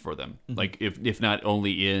instruments for them, like if not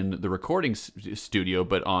only in the recording studio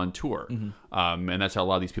but on tour, and that's how a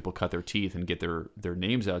lot of these people cut their teeth and get their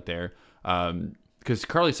names out there. Because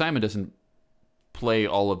Carly Simon doesn't play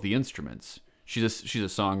all of the instruments. She's a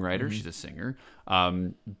songwriter, she's a singer,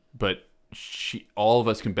 but all of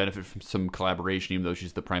us can benefit from some collaboration, even though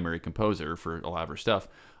she's the primary composer for a lot of her stuff.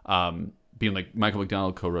 Being like Michael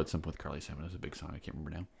McDonald co-wrote something with Carly Simon. It was a big song. I can't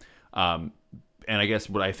remember now. And I guess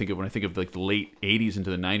what I think of when I think of like the late 80s into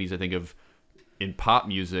the 90s, I think of in pop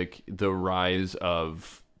music, the rise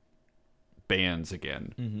of bands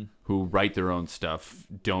again, who write their own stuff,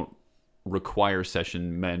 don't require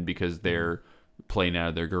session men because they're playing out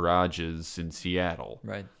of their garages in Seattle.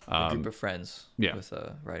 Right. A group of friends yeah. with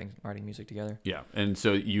writing music together. Yeah. And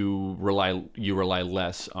so you rely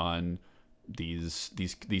less on these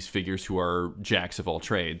figures who are jacks of all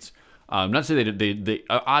trades. Not to say they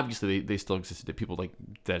obviously they still exist. That people like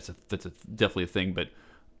that's definitely a thing, but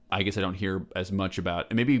I guess I don't hear as much about.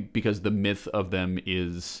 And maybe because the myth of them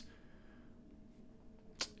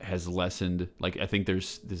has lessened. Like I think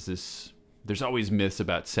there's always myths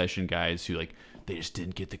about session guys who like they just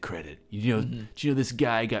didn't get the credit. Do you know this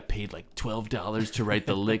guy got paid like $12 to write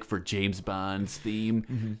the lick for James Bond's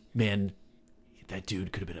theme? Man, that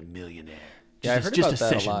dude could have been a millionaire. Yeah, I heard about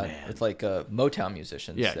that a lot. Man. It's like Motown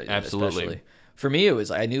musicians. Yeah, absolutely. Especially. For me, it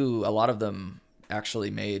was I knew a lot of them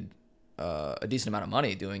actually made a decent amount of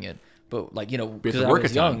money doing it, but like because I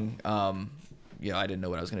was young, I didn't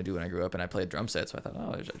know what I was going to do when I grew up, and I played drum set, so I thought,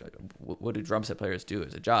 what do drum set players do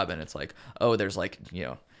as a job? And it's like, there's like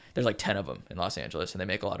there's like 10 of them in Los Angeles, and they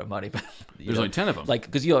make a lot of money. But there's only 10 of them.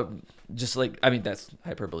 Like, because just like, I mean, that's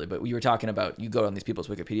hyperbole, but you were talking about, you go on these people's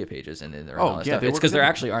Wikipedia pages and they're all that stuff. It's because there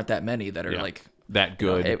actually aren't that many that are like that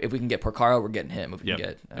good. If we can get Porcaro, we're getting him. If we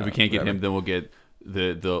can if we can't get him, then we'll get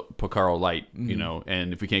the Porcaro Light.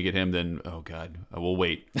 And if we can't get him, then oh god, we'll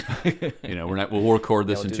wait. We'll record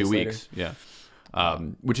this in 2 weeks. Later. Yeah.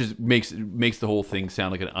 Which makes the whole thing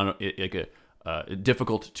sound like a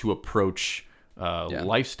difficult to approach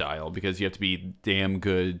lifestyle, because you have to be damn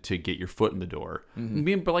good to get your foot in the door. I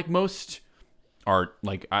mean, but like most art,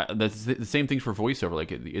 like that's the same thing for voiceover.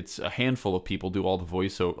 Like it's a handful of people do all the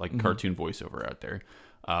voiceover, like cartoon voiceover out there.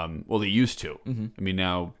 Well, they used to. I mean,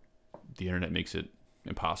 now the internet makes it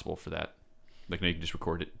impossible for that. Like now you can just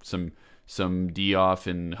record it. Some D-off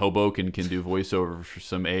in Hoboken can do voiceover for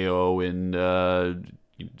some AO in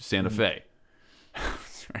Santa Fe.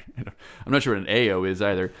 I'm not sure what an AO is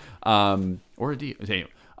either, or a D.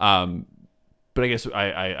 But I guess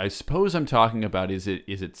I suppose I'm talking about is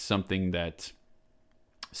it something that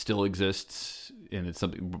still exists and it's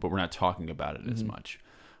something, but we're not talking about it as much,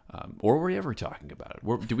 or were we ever talking about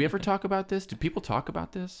it? Do we ever talk about this? Do people talk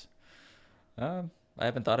about this? I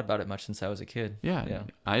haven't thought about it much since I was a kid. Yeah.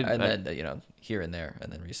 Then here and there,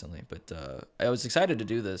 and then recently. But I was excited to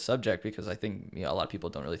do the subject because I think a lot of people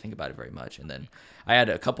don't really think about it very much. And then I had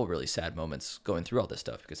a couple really sad moments going through all this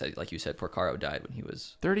stuff because, like you said, Porcaro died when he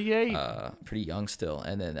was 38, pretty young still.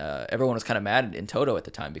 And then everyone was kind of mad in Toto at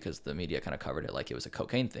the time because the media kind of covered it like it was a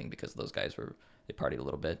cocaine thing because those guys they partied a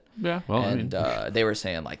little bit. Yeah, well, and they were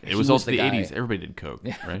saying like it was also the 80s. Everybody did coke,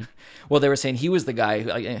 right? Well, they were saying he was the guy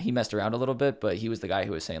who he messed around a little bit, but he was the guy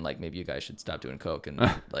who was saying like maybe you guys should stop doing coke and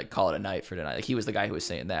like call it a night for tonight. Like he was the guy who was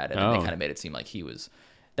saying that, and then they kind of made it seem like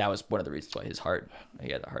that was one of the reasons why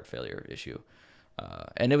he had a heart failure issue.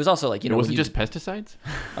 And it was also like, was it just pesticides?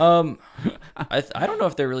 I don't know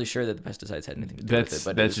if they're really sure that the pesticides had anything to do with it,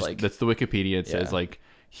 but that's the Wikipedia. It says like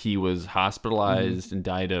he was hospitalized and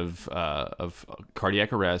died of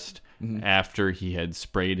cardiac arrest after he had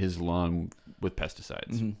sprayed his lung with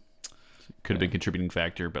pesticides. Could have been a contributing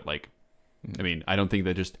factor, but like, I mean, I don't think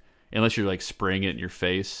that just unless you're like spraying it in your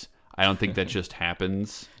face, I don't think that just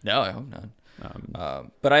happens. No, I hope not.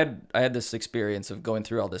 But I had this experience of going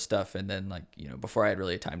through all this stuff, and then like before I had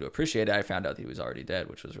really time to appreciate it, I found out he was already dead,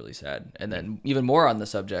 which was really sad. And then even more on the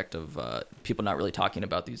subject of people not really talking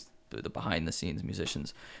about the behind the scenes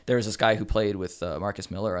musicians. There was this guy who played with Marcus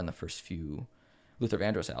Miller on the first few Luther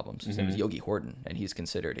Vandross albums. His name was Yogi Horton, and he's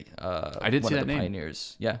considered I did one see of that the name.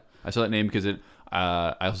 pioneers. Yeah, I saw that name because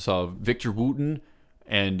I also saw Victor Wooten,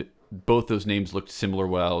 and both those names looked similar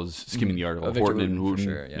while I was skimming the article. Victor Horton and Wooten, Wooten.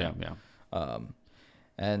 for sure, yeah.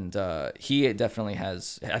 And he definitely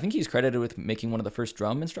has. I think he's credited with making one of the first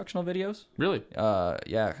drum instructional videos. really,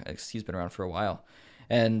 Yeah, he's been around for a while,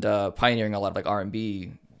 and pioneering a lot of like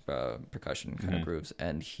R&B percussion kind of grooves.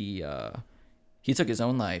 And he took his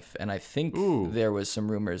own life, and I think there was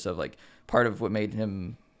some rumors of like part of what made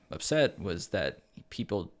him upset was that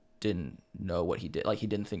people didn't know what he did. Like he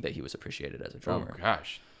didn't think that he was appreciated as a drummer. oh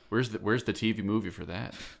gosh, where's the TV movie for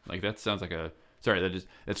that? Like that sounds like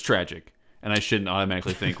that's tragic. And I shouldn't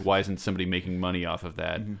automatically think, why isn't somebody making money off of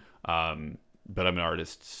that? But I'm an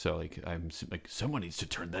artist, so like I'm like someone needs to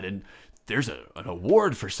turn that in. There's an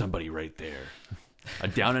award for somebody right there. A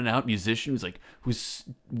down and out musician who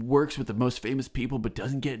works with the most famous people but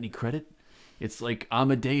doesn't get any credit. It's like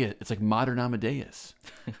Amadeus. It's like modern Amadeus.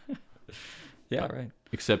 Yeah, right.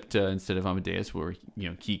 Except instead of Amadeus, where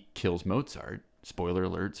he kills Mozart. Spoiler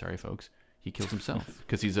alert. Sorry, folks. He kills himself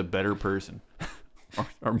because he's a better person.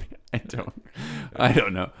 or I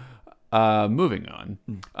don't know. Moving on.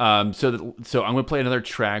 So I'm going to play another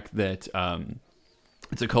track that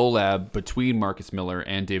it's a collab between Marcus Miller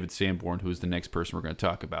and David Sanborn, who is the next person we're going to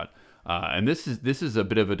talk about. And this is a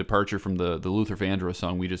bit of a departure from the Luther Vandross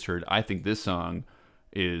song we just heard. I think this song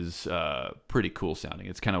is pretty cool sounding.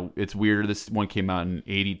 It's weirder. This one came out in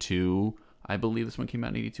 82. I believe this one came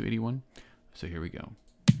out in 82, 81. So here we go.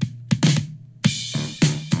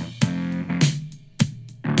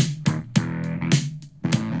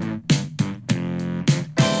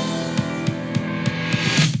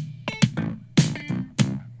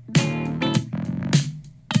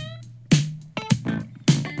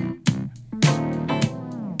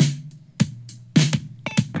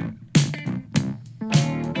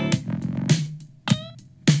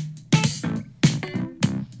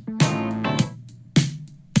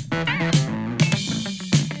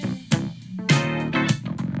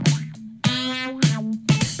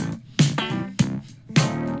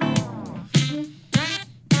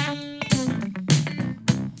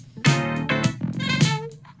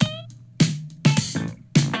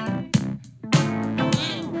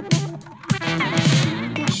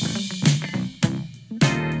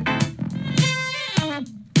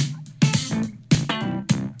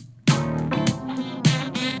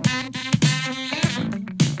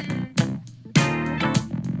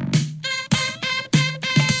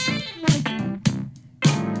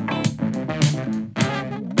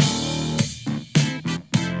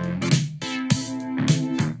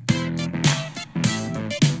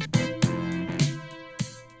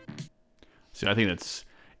 So I think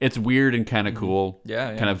it's weird and kind of cool.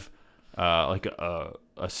 Yeah. Kind of like a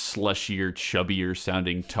slushier, chubbier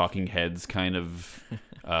sounding Talking Heads kind of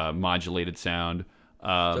modulated sound.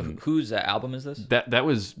 So whose album is this?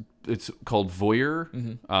 It's called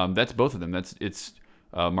Voyeur. That's both of them. It's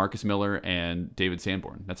Marcus Miller and David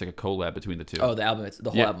Sanborn. That's like a collab between the two. Oh, the album.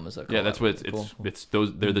 The whole album is a collab. Yeah, that's what it's. Cool. It's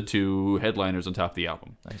those. They're the two headliners on top of the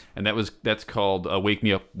album. Nice. And that's called "Wake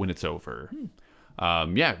Me Up When It's Over."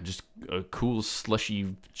 Just a cool,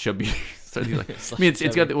 slushy, chubby. I mean,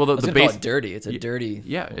 it's got the bass. Call it dirty. It's a dirty.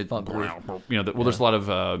 Yeah, funk groove. There's a lot of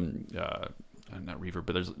not reverb,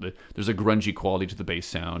 but there's a grungy quality to the bass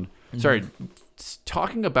sound. Sorry,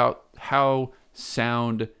 talking about how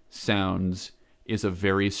sound sounds is a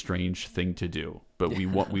very strange thing to do, but we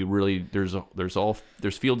really there's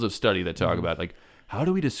fields of study that talk about like how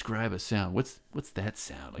do we describe a sound? What's that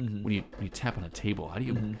sound like when you tap on a table? How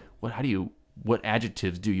do you what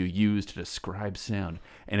adjectives do you use to describe sound?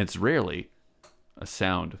 And it's rarely a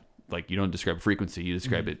sound. Like you don't describe a frequency, you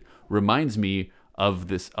describe it. Reminds me of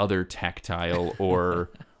this other tactile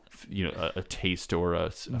or a taste or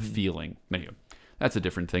a feeling. Anyway, that's a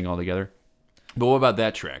different thing altogether. But what about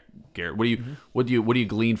that track, Garrett? What do you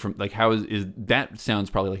glean from, like, how is that sounds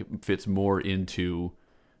probably like it fits more into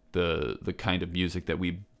the kind of music that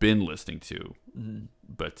we've been listening to.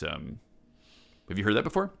 But have you heard that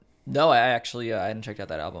before? No, I actually I hadn't checked out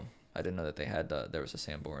that album. I didn't know that they had there was a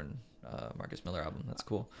Sanborn Marcus Miller album. That's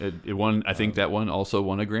cool. It won. I think that one also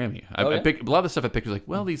won a Grammy. I picked, a lot of the stuff I picked was like,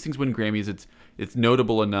 well, these things win Grammys. It's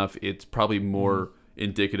notable enough. It's probably more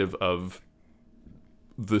indicative of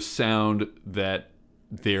the sound that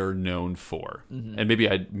they're known for. And maybe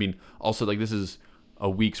I mean also, like, this is a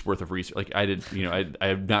week's worth of research. Like, I did, I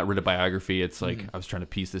have not read a biography. It's like I was trying to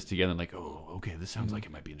piece this together and like, oh, okay, this sounds like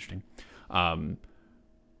it might be interesting.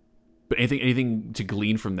 But anything to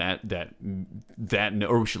glean from that,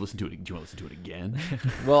 or we should listen to it. Do you want to listen to it again?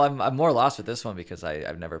 Well, I'm more lost with this one because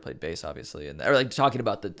I've never played bass, obviously, and or like talking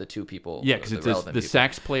about the two people. Yeah, because it's the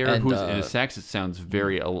sax player and, who's in a sax. It sounds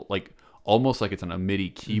very like almost like it's on a MIDI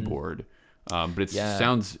keyboard, but it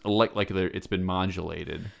sounds like it's been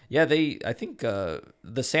modulated. Yeah, I think the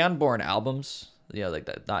Sanborn albums. Like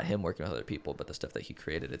that, not him working with other people, but the stuff that he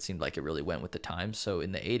created, it seemed like it really went with the times. So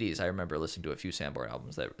in the 80s, I remember listening to a few Sanborn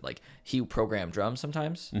albums that, like, he programmed drums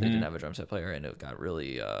sometimes. They didn't have a drum set player, and it got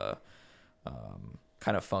really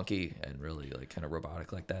kind of funky and really, like, kind of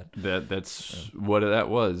robotic like that. That's what that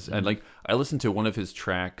was. And, like, I listened to one of his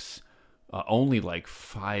tracks only, like,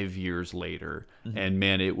 5 years later, and,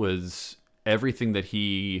 man, it was everything that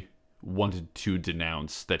he wanted to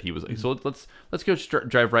denounce that he was like. So let's go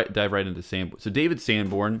dive right into Sanborn. So David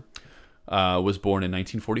Sanborn was born in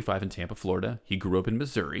 1945 in Tampa, Florida. He grew up in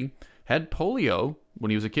Missouri, had polio when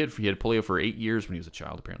he was a kid. He had polio for 8 years when he was a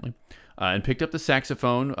child, apparently, and picked up the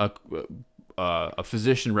saxophone. A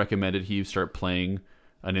physician recommended he start playing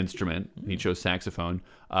an instrument. He chose saxophone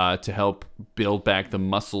to help build back the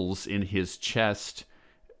muscles in his chest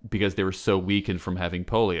because they were so weakened from having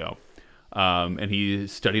polio. And he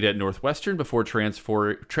studied at Northwestern before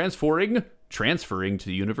transferring to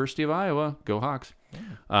the University of Iowa. Go Hawks.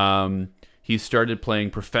 He started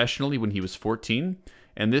playing professionally when he was 14.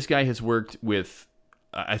 And this guy has worked with,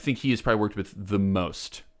 I think he has probably worked with the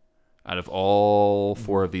most out of all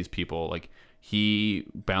four of these people. Like, he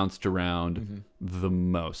bounced around the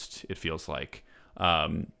most, it feels like.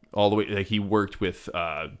 All the way, like, he worked with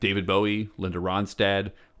David Bowie, Linda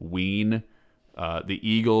Ronstadt, Ween, the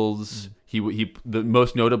Eagles. The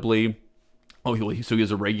most notably, so he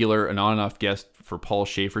was a regular, an on and off guest for Paul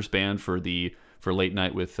Schaefer's band for Late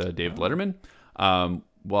Night with David Letterman.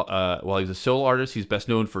 While he's a solo artist, he's best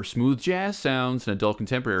known for smooth jazz sounds and adult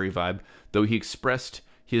contemporary vibe, though he expressed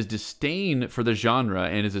his disdain for the genre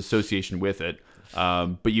and his association with it.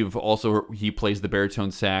 But he plays the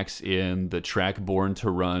baritone sax in the track Born to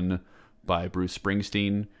Run by Bruce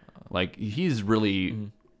Springsteen. Like, he's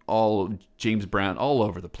really all James Brown all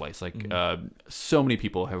over the place. Like, so many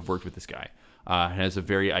people have worked with this guy. Has a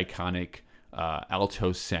very iconic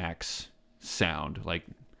alto sax sound. Like,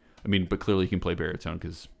 I mean, but clearly he can play baritone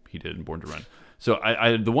because he did in Born to Run. So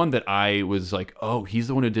the one that I was like, oh, he's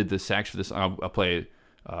the one who did the sax for this. I'll play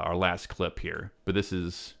our last clip here. But this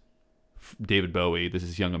is David Bowie. This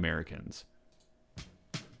is Young Americans.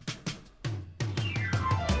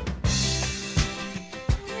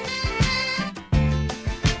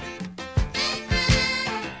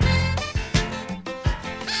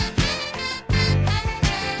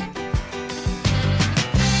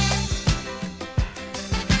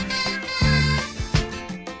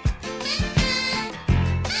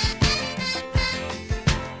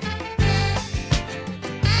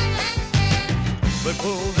 We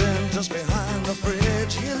pulled in just behind the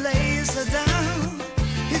bridge. He lays her down.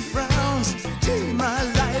 He frowns. Gee, my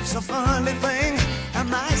life's a funny thing.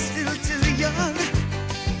 Am I still too young?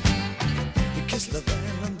 He kissed the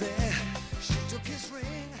then and there. She took his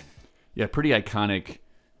ring. Yeah, pretty iconic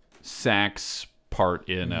sax part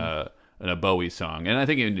in a Bowie song, and I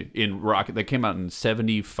think in rock that came out in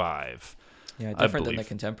 '75. Yeah, different than the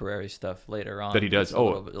contemporary stuff later on. That he does. It's a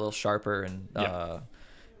little sharper and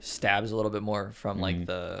stabs a little bit more from like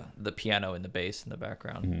the piano and the bass in the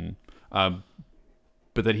background.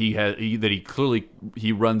 But that he clearly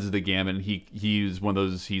runs the gamut. And he's one of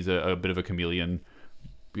those. He's a bit of a chameleon,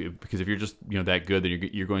 because if you're just that good, then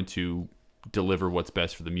you're going to deliver what's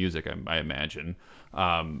best for the music. I imagine.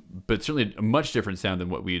 But certainly a much different sound than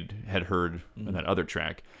what we had heard in that other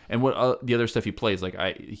track. And what the other stuff he plays,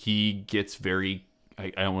 like he gets very. I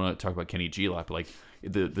don't want to talk about Kenny G a lot, but like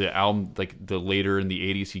the album, like the later in the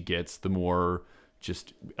 80s he gets, the more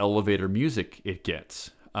just elevator music it gets.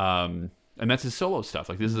 And that's his solo stuff.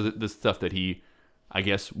 Like, this is the stuff that he, I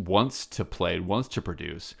guess, wants to play, wants to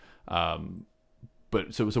produce.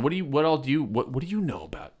 but so what do you know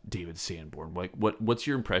about David Sanborn? Like what's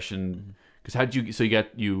your impression? Because how did you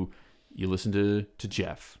listened to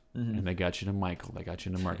Jeff, and they got you to Michael, they got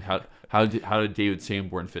you to Mark. How did David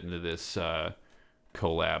Sanborn fit into this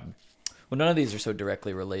collab? Well, none of these are so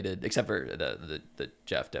directly related, except for the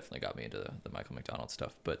Jeff definitely got me into the Michael McDonald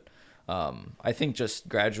stuff. But I think just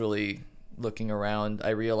gradually looking around,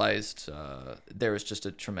 I realized there was just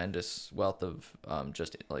a tremendous wealth of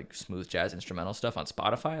just like smooth jazz instrumental stuff on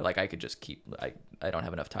Spotify. Like I could just I don't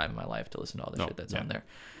have enough time in my life to listen to all the shit that's on there.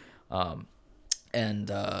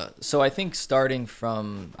 So I think starting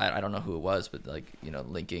from, I don't know who it was, but like,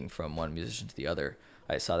 linking from one musician to the other,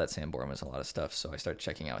 I saw that Sanborn was a lot of stuff. So I started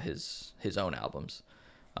checking out his own albums,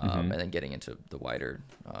 and then getting into the wider,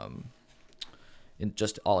 in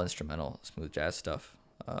just all instrumental smooth jazz stuff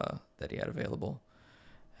that he had available.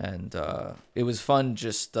 And it was fun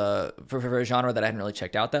just for a genre that I hadn't really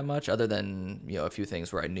checked out that much, other than, a few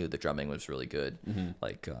things where I knew the drumming was really good.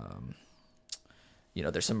 Like,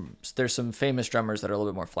 there's some famous drummers that are a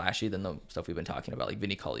little bit more flashy than the stuff we've been talking about. Like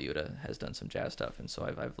Vinnie Colaiuta has done some jazz stuff, and so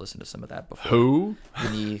I've listened to some of that before. Who?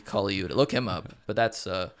 Vinnie Colaiuta. Look him up. But that's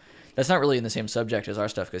not really in the same subject as our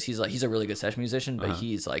stuff, because he's a really good session musician, but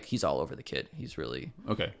he's all over the kit. He's really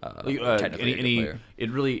okay. Technically a good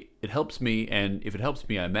player. It helps me, and if it helps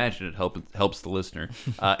me, I imagine it helps the listener.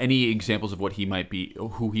 Any examples of what he might be,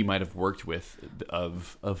 who he might have worked with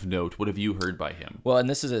of note? What have you heard by him? Well, and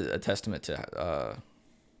this is a testament to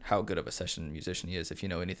how good of a session musician he is, if you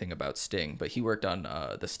know anything about Sting. But he worked on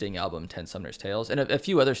the Sting album 10 Sumner's Tales, and a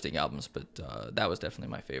few other Sting albums, but that was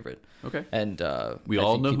definitely my favorite. Okay. And we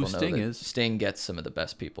all know who Sting is. Sting gets some of the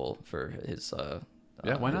best people for his why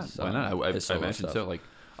not? Why not? I imagine stuff. so. Like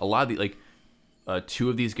a lot of the two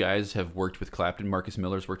of these guys have worked with Clapton. Marcus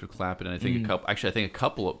Miller's worked with Clapton, and I think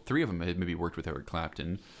three of them had maybe worked with Eric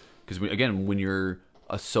Clapton. Because when you're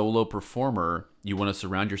a solo performer, you want to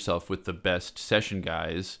surround yourself with the best session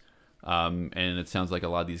guys, and it sounds like a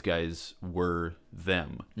lot of these guys were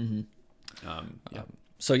them.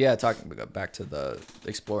 So yeah, talking back to the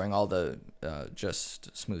exploring all the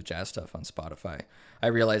just smooth jazz stuff on Spotify, I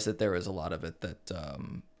realized that there was a lot of it that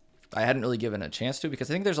I hadn't really given a chance to, because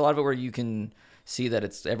I think there's a lot of it where you can see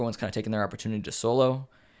that everyone's kind of taking their opportunity to solo.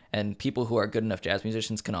 And people who are good enough jazz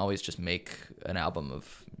musicians can always just make an album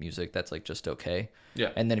of music that's like just okay. Yeah.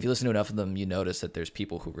 And then if you listen to enough of them, you notice that there's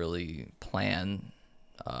people who really plan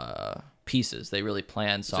pieces. They really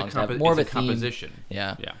plan songs. More of a composition. Theme.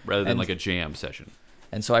 Yeah. Yeah. Rather than like a jam session.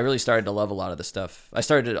 And so I really started to love a lot of the stuff. I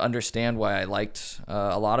started to understand why I liked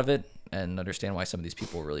a lot of it, and understand why some of these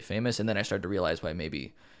people were really famous. And then I started to realize why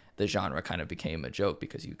maybe the genre kind of became a joke,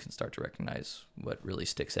 because you can start to recognize what really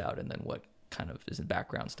sticks out and then what kind of is in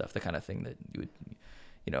background stuff, the kind of thing that you would,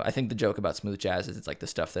 I think the joke about smooth jazz is it's like the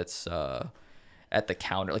stuff that's at the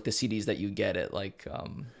counter, like the CDs that you get at like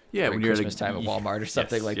when you're Christmas time at Walmart or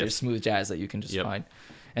something. There's smooth jazz that you can just Yep. find,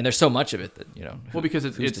 and there's so much of it that Well, because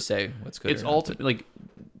who's to say what's good. It's ultimately like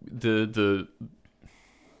the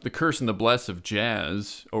curse and the bless of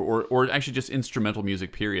jazz, or actually just instrumental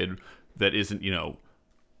music. Period. That isn't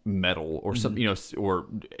metal or something, or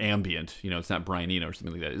ambient. It's not Brian Eno or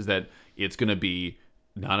something like that. Is that it's going to be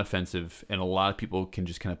non-offensive, and a lot of people can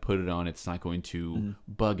just kind of put it on. It's not going to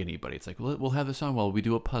bug anybody. It's like, we'll have this on while we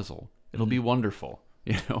do a puzzle. It'll be wonderful.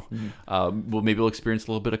 We'll experience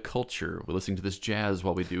a little bit of culture. We're listening to this jazz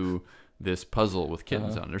while we do this puzzle with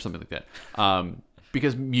kittens on it, or something like that.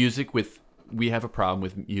 Because we have a problem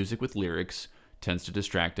with music with lyrics tends to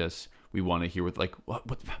distract us. We want to hear what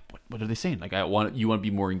are they saying? Like you want to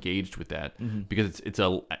be more engaged with that, because it's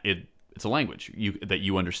a language that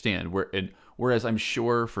you understand. Whereas I'm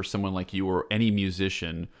sure for someone like you or any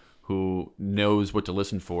musician who knows what to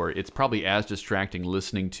listen for, it's probably as distracting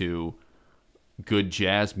listening to good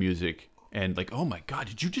jazz music and like, oh my God,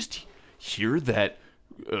 did you just hear that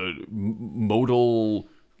modal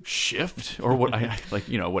shift or what?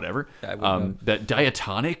 Whatever. That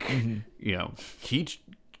diatonic, key.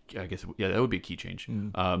 I guess that would be a key change.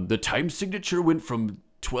 The time signature went from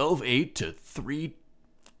 12/8 to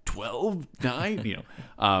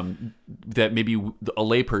 3/12/9. That maybe a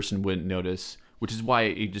layperson wouldn't notice, which is why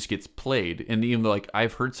it just gets played. And even though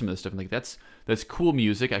I've heard some of this stuff, and like that's cool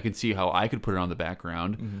music. I can see how I could put it on the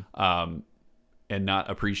background, and not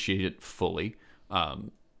appreciate it fully. But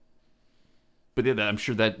yeah, I'm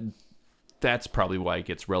sure that's probably why it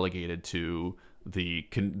gets relegated to the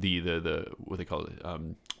what they call it,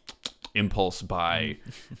 impulse buy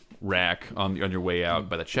rack on your way out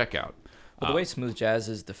by the checkout. Well, the way smooth jazz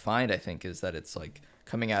is defined, I think, is that it's like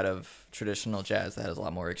coming out of traditional jazz that has a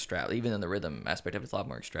lot more extract, even in the rhythm aspect of it's a lot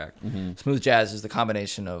more extract. Smooth jazz is the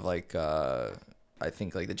combination of like I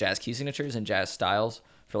think like the jazz key signatures and jazz styles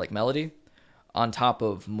for like melody, on top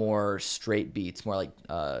of more straight beats, more like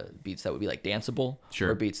beats that would be like danceable,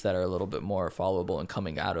 Sure. or beats that are a little bit more followable and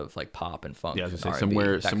coming out of like pop and funk. Yeah, I was and gonna say R&B, somewhere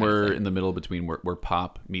that kind of somewhere thing. in the middle between where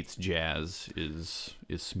pop meets jazz is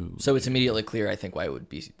smooth. So it's immediately clear, I think, why it would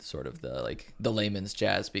be sort of the layman's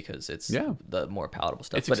jazz, because it's Yeah. the more palatable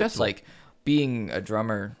stuff. It's But it's accessible. like being a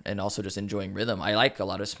drummer and also just enjoying rhythm. I like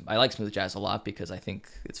smooth jazz a lot because I think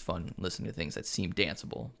it's fun listening to things that seem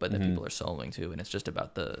danceable, but that people are soloing to, and it's just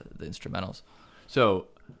about the instrumentals. So,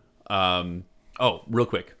 real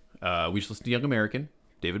quick, we should listen to Young American,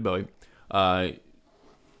 David Bowie. I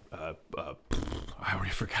already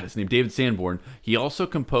forgot his name, David Sanborn. He also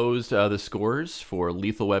composed the scores for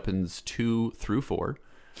Lethal Weapons 2 through 4.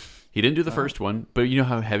 He didn't do the first one, but you know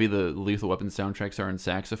how heavy the Lethal Weapon soundtracks are in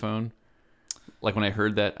saxophone? Like when I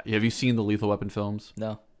heard that, have you seen the Lethal Weapon films?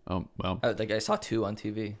 No, Oh, well. I saw 2 on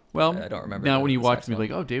TV. Well, I don't remember. Now, the when you watch me, saxophone.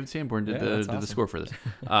 like, oh, David Sanborn did Yeah, the that's did the awesome. score for this.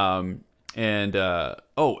 And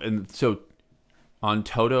so on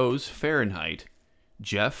Toto's Fahrenheit,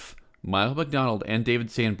 Jeff, Michael McDonald, and David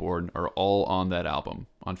Sanborn are all on that album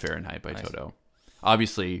on Fahrenheit by Toto.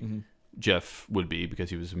 Obviously, Jeff would be because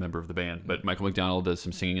he was a member of the band, but Michael McDonald does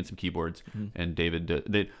some singing and some keyboards, and David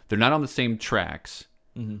they're not on the same tracks.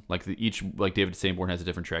 Like like David Sanborn has a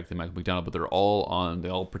different track than Michael McDonald, but they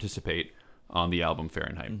all participate on the album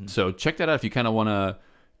Fahrenheit. So check that out if you kind of want to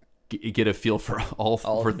get a feel for for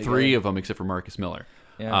of them three together. of them except for Marcus Miller.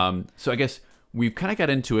 Yeah. So I guess we've kind of got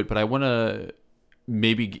into it, but I want to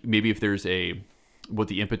maybe if there's what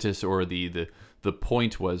the impetus or the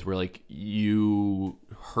point was where like you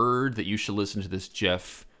heard that you should listen to this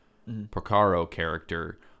Jeff Porcaro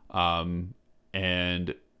character,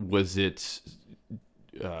 and was it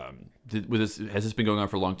has this been going on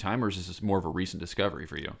for a long time, or is this more of a recent discovery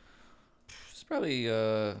for you? It's probably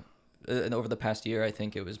and over the past year, I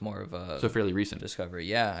think it was more of a So fairly recent. discovery.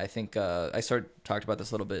 Yeah, I think I talked about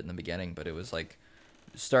this a little bit in the beginning, but it was like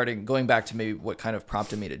going back to maybe what kind of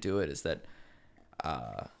prompted me to do it is that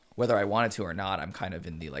whether I wanted to or not, I'm kind of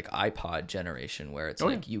in the like iPod generation where it's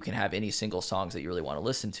like you can have any single songs that you really want to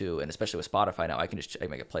listen to, and especially with Spotify now, I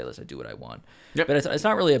make a playlist, I do what I want. Yep. But it's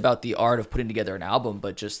not really about the art of putting together an album,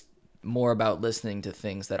 but just more about listening to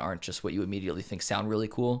things that aren't just what you immediately think sound really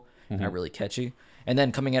cool and are really catchy. And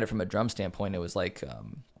then coming at it from a drum standpoint, it was like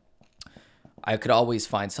I could always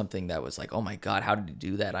find something that was like, oh my God, how did you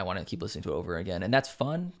do that? I want to keep listening to it over again. And that's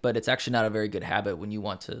fun, but it's actually not a very good habit when you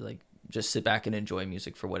want to like just sit back and enjoy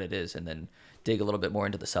music for what it is and then dig a little bit more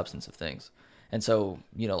into the substance of things. And so,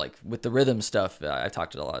 you know, like with the rhythm stuff, I've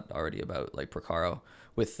talked a lot already about like Porcaro.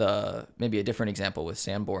 With maybe a different example with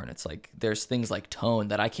Sanborn, it's like there's things like tone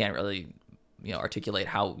that I can't really, articulate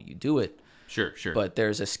how you do it. Sure. But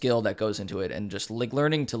there's a skill that goes into it, and just like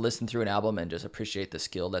learning to listen through an album and just appreciate the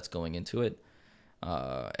skill that's going into it,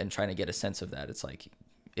 and trying to get a sense of that. It's like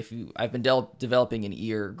I've been developing an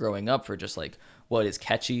ear growing up for just like what is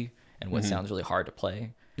catchy and what sounds really hard to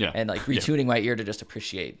play. Yeah. And like retuning my ear to just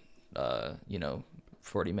appreciate,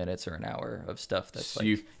 40 minutes or an hour of stuff that's So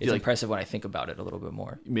you like feel it's like- impressive when I think about it a little bit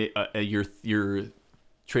more. You're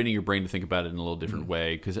training your brain to think about it in a little different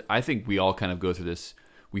way, because I think we all kind of go through this.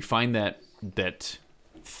 We find that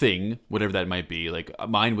thing, whatever that might be. Like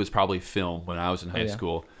mine was probably film when I was in high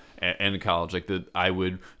school and in college. Like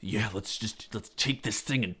let's take this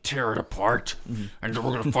thing and tear it apart, and then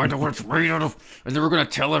we're gonna find out what it's made out of, and then we're gonna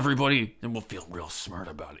tell everybody, and we'll feel real smart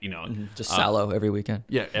about it. Just sallow every weekend.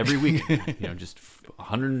 Yeah, every week, just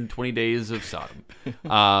 120 days of Sodom.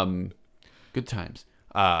 Good times.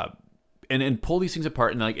 And pull these things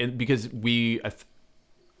apart, and because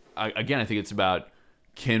I think it's about,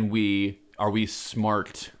 are we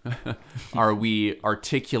smart? Are we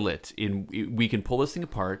articulate we can pull this thing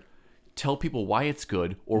apart, tell people why it's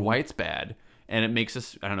good or why it's bad, and it makes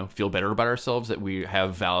us, I don't know, feel better about ourselves, that we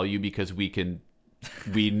have value because we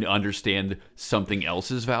understand something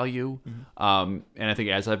else's value. And I think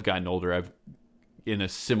as I've gotten older, I've, in a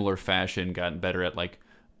similar fashion, gotten better at like,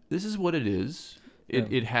 this is what it is.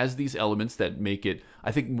 It has these elements that make it,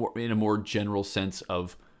 I think, more in a more general sense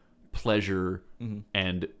of pleasure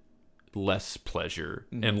and less pleasure,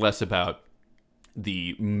 and less about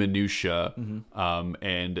the minutia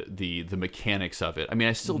and the mechanics of it. I mean,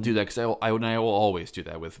 I still do that because I will always do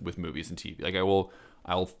that with movies and TV. Like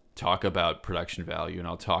I'll talk about production value, and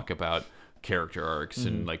I'll talk about character arcs,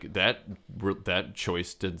 and like that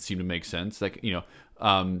choice didn't seem to make sense. Like, in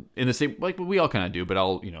the same, like we all kind of do, but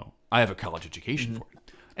I have a college education for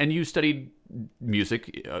it. And you studied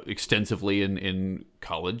music extensively in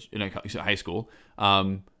college, in high school.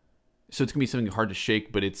 so it's gonna be something hard to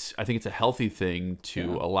shake, but I think it's a healthy thing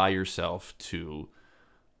to allow yourself to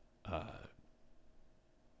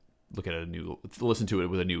listen to it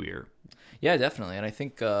with a new ear. Yeah, definitely. And I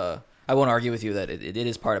think I won't argue with you that it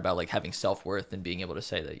is part about like having self-worth and being able to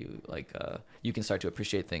say that you like you can start to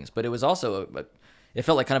appreciate things. But it was also it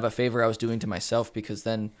felt like kind of a favor I was doing to myself, because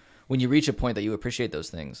then when you reach a point that you appreciate those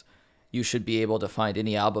things, you should be able to find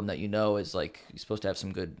any album that you know is like you're supposed to have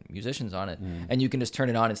some good musicians on it, and you can just turn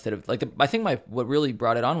it on instead of like I think what really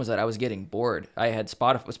brought it on was that I was getting bored. I had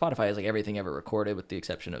Spotify has like everything ever recorded with the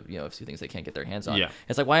exception of a few things they can't get their hands on. Yeah.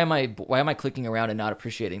 It's like why am I clicking around and not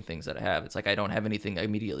appreciating things that I have? It's like I don't have anything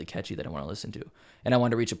immediately catchy that I want to listen to, and I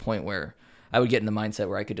wanted to reach a point where I would get in the mindset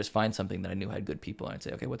where I could just find something that I knew had good people, and I'd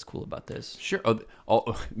say, okay, what's cool about this? Sure,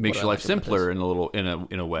 makes your life simpler in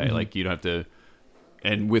a way. Like you don't have to.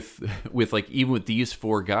 And with like even with these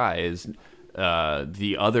four guys,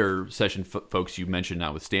 the other session folks you mentioned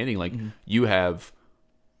notwithstanding, like you have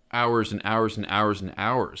hours and hours and hours and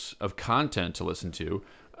hours of content to listen to,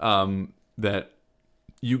 that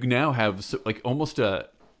you now have like almost not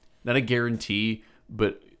a guarantee,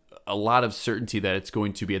 but a lot of certainty that it's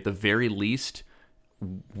going to be at the very least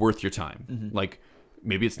worth your time. Like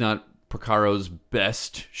maybe it's not Porcaro's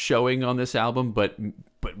best showing on this album, but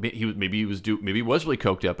maybe he was really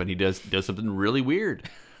coked up and he does something really weird,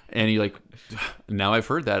 and he like now I've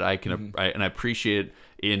heard that I appreciate it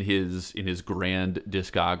in his grand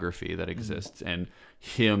discography that exists and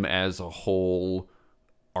him as a whole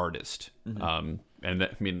artist. And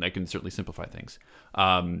that, I mean, I can certainly simplify things.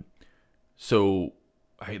 So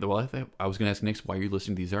I was going to ask next, why are you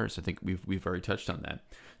listening to these artists? I think we've already touched on that.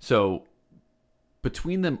 So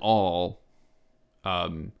between them all,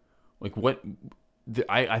 like what.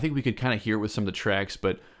 I think we could kind of hear it with some of the tracks,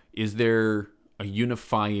 but is there a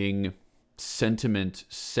unifying sentiment,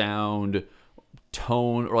 sound,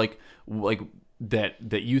 tone, or like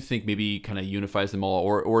that you think maybe kind of unifies them all,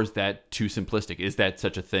 or is that too simplistic? Is that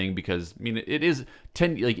such a thing? Because I mean, it is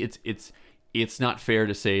it's not fair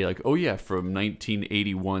to say like, oh yeah, from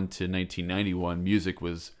 1981 to 1991, music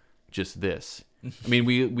was just this. I mean,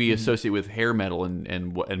 we associate with hair metal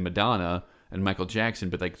and Madonna and Michael Jackson,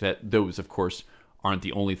 but like those of course aren't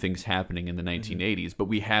the only things happening in the 1980s, but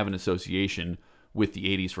we have an association with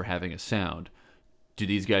the 80s for having a sound. Do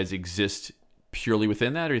these guys exist purely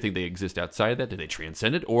within that, or do you think they exist outside of that? Do they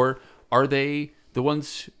transcend it, or are they the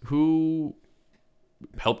ones who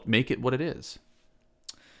helped make it what it is?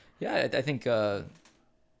 Yeah, I think it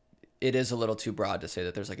is a little too broad to say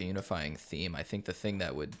that there's like a unifying theme. I think the thing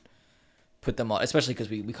that would put them all, especially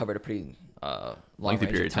because we covered a pretty long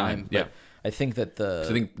period of time. Yeah. I think that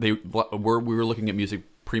I think we were looking at music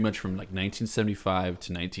pretty much from like 1975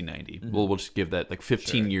 to 1990. We'll just give that like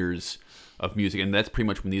 15 years of music, and that's pretty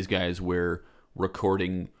much when these guys were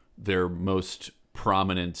recording their most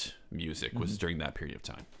prominent music was during that period of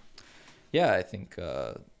time. Yeah, I think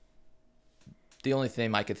the only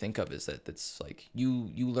thing I could think of is that it's like you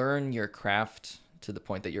learn your craft to the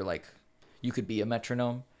point that you're like you could be a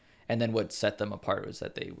metronome, and then what set them apart was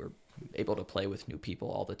that they were able to play with new people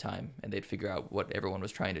all the time, and they'd figure out what everyone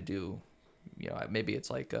was trying to do. Maybe it's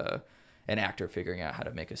like an actor figuring out how to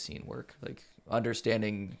make a scene work, like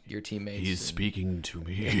understanding your teammates. He's speaking to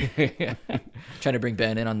me. Trying to bring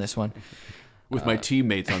Ben in on this one. With my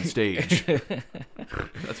teammates on stage.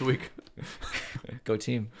 That's a week. Go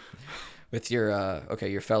team. With your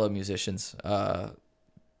your fellow musicians,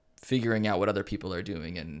 figuring out what other people are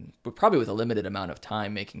doing, but probably with a limited amount of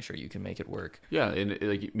time, making sure you can make it work. Yeah, and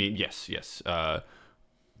yes.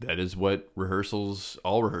 That is what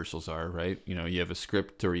all rehearsals are, right? You have a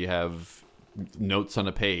script or you have notes on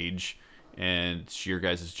a page, and it's your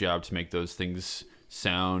guys' job to make those things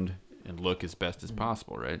sound and look as best as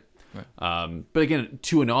possible, right? Right. But again,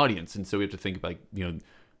 to an audience, and so we have to think like,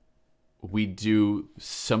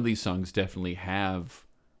 some of these songs definitely have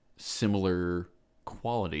similar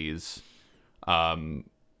qualities, but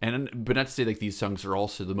not to say like these songs are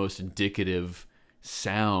also the most indicative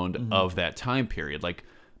sound of that time period. Like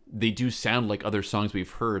they do sound like other songs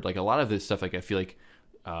we've heard. Like a lot of this stuff, like I feel like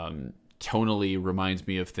tonally reminds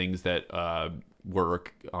me of things that were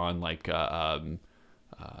on like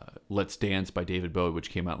Let's Dance by David Bowie,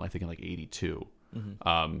 which came out I think in like 82.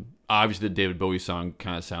 Obviously the David Bowie song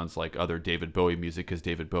kind of sounds like other David Bowie music because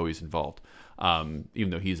David Bowie's involved, even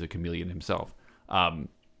though he's a chameleon himself. And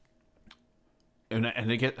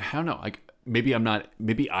I get, I don't know, like maybe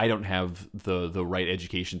I don't have the right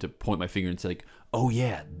education to point my finger and say like, oh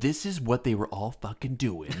yeah, this is what they were all fucking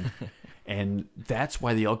doing. And that's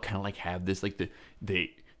why they all kind of like have this, like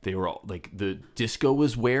they were all like the disco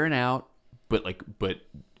was wearing out, but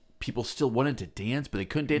people still wanted to dance, but they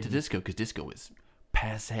couldn't dance to disco because disco was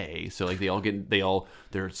passe. So like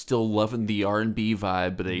they're still loving the R&B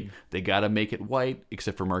vibe, but they got to make it white,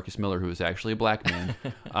 except for Marcus Miller, who is actually a black man,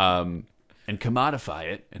 and commodify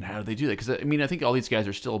it. And how do they do that? Because I mean, I think all these guys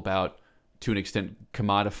are still about, to an extent,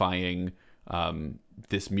 commodifying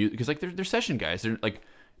this music, because like they're session guys. They're like,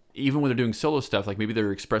 even when they're doing solo stuff, like maybe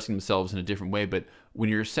they're expressing themselves in a different way. But when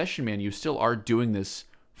you're a session man, you still are doing this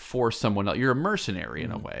for someone else. You're a mercenary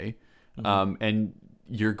in a way, and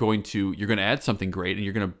you're going to add something great, and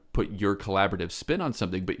you're going to put your collaborative spin on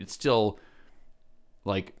something. But it's still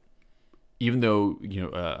like, even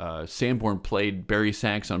though Sanborn played Barry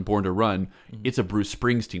Sax on Born to Run, it's a Bruce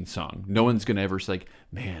Springsteen song. No one's going to ever say like,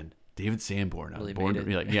 man, David Sanborn on Really Born to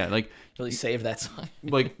Run. Really save that song.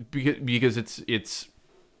 Like because it's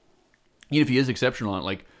if he is exceptional on it,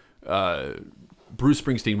 like Bruce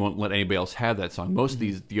Springsteen won't let anybody else have that song. Most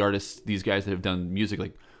of the artists, these guys that have done music,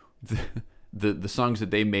 like the songs that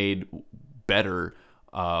they made better,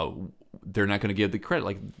 they're not going to give the credit.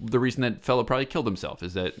 Like the reason that fellow probably killed himself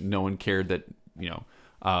is that no one cared that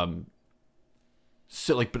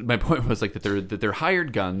so like, but my point was like that they're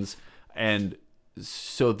hired guns, and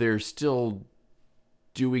so they're still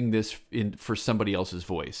doing this for somebody else's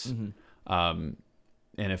voice.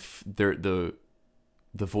 And if the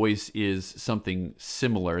voice is something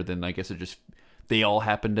similar, then I guess they all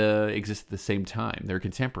happen to exist at the same time. They're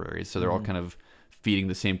contemporaries, so they're all kind of feeding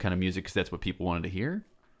the same kind of music because that's what people wanted to hear.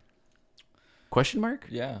 Question mark?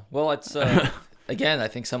 Yeah. Well, it's again, I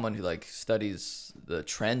think someone who like studies the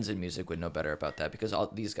trends in music would know better about that, because all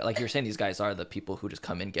these guys, like you're saying, these guys are the people who just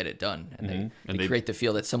come in, get it done, and they create the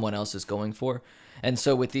feel that someone else is going for. And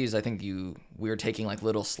so with these, I think we're taking like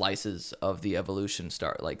little slices of the evolution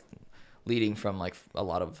start, like leading from like a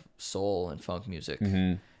lot of soul and funk music,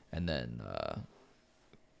 and then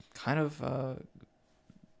kind of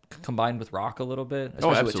combined with rock a little bit,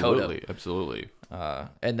 especially with Toto. Absolutely.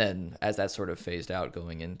 And then as that sort of phased out,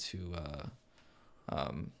 going into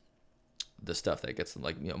the stuff that gets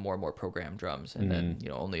like more and more programmed drums, and then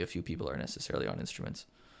only a few people are necessarily on instruments.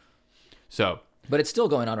 So, but it's still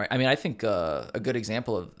going on, right? I mean, I think a good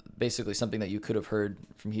example of basically something that you could have heard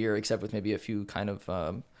from here, except with maybe a few kind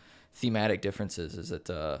of thematic differences, is that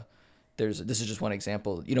this is just one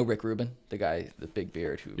example. Rick Rubin, the guy, the big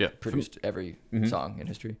beard who produced every song in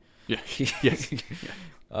history. Yeah. Yes.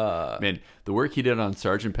 Man, the work he did on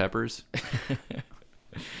Sgt. Pepper's.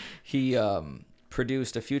 He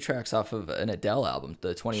produced a few tracks off of an Adele album,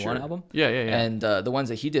 the 21 album. Yeah. And the ones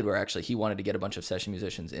that he did were actually, he wanted to get a bunch of session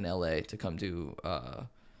musicians in LA to come do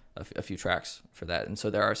a few tracks for that. And so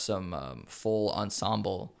there are some full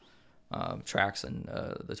ensemble tracks in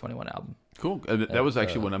the 21 album. Cool. That was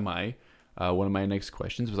actually one of my next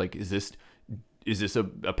questions was like, is this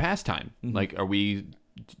a pastime? Like,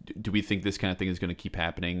 do we think this kind of thing is going to keep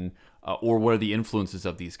happening, or what are the influences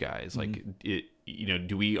of these guys? Like,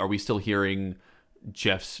 are we still hearing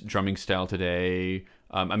Jeff's drumming style today?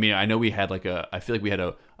 I mean, I know we had I feel like we had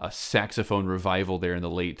a saxophone revival there in the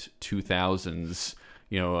late 2000s.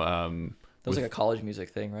 That was like a college music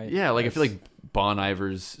thing, right? Yeah, like I feel like Bon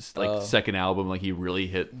Iver's second album, like he really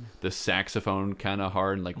hit the saxophone kind of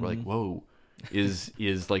hard, and like we're like, whoa,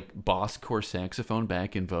 is like Boss core saxophone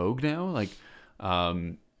back in vogue now? Like,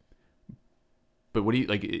 but what do you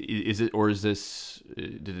like? Is it, or is this?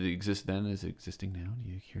 Did it exist then? Is it existing now? Do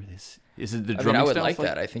you hear this? Is it the drumming I would style like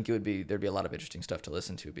that. I think there'd be a lot of interesting stuff to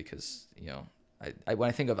listen to, because when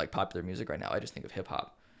I think of like popular music right now, I just think of hip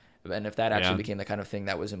hop. And if that actually became the kind of thing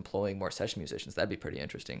that was employing more session musicians, that'd be pretty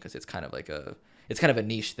interesting, because it's kind of like a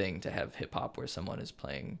niche thing to have hip hop where someone is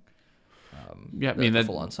playing. The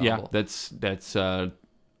full ensemble. Yeah, that's. I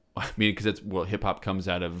mean, because hip hop comes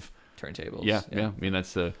out of turntables. Yeah. I mean,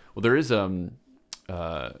 that's there is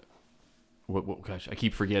gosh, I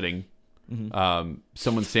keep forgetting.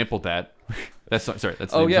 Someone sampled that. That's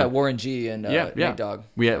Warren G and Nate Dogg.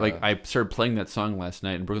 We had I started playing that song last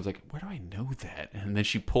night, and Brooklyn's like, "Where do I know that?" And then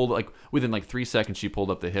she pulled within 3 seconds, she pulled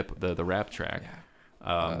up the rap track.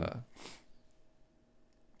 I'm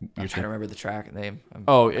trying to remember the track name.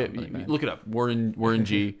 Look it up. Warren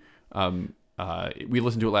G. We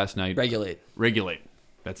listened to it last night. Regulate.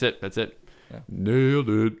 That's it. Yeah. Nailed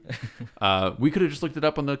it. We could have just looked it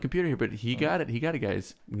up on the computer here, but he got it,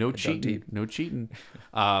 guys. No cheating.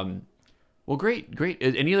 Well, great.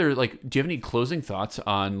 Any other, do you have any closing thoughts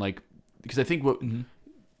on, because I think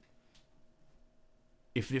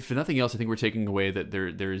if nothing else, I think we're taking away that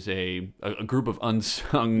there's a group of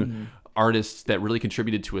unsung artists that really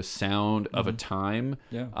contributed to a sound of a time.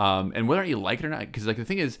 Yeah. And whether or not you like it or not, because the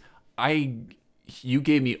thing is, I you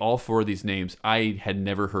gave me all 4 of these names. I had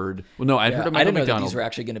never heard. Well, no, I'd heard of I Michael didn't know that McDonald. these were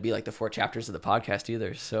actually going to be like the 4 chapters of the podcast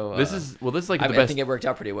either. So This is like I the mean, I best. think it worked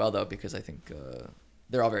out pretty well though, because I think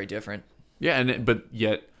they're all very different. Yeah, but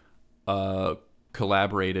yet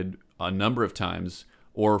collaborated a number of times,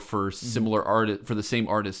 or for similar for the same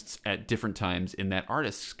artists at different times in that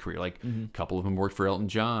artist's career. Like a couple of them worked for Elton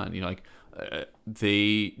John. Like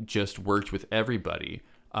they just worked with everybody,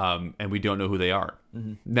 and we don't know who they are.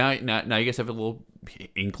 Now you guys have a little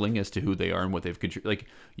inkling as to who they are and what they've contributed. Like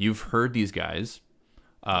you've heard these guys,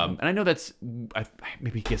 and I know that's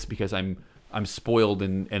maybe guess because I'm spoiled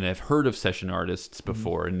and I've heard of session artists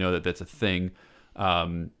before and know that that's a thing.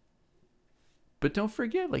 But don't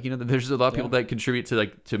forget, like, there's a lot of people that contribute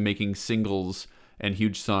to making singles and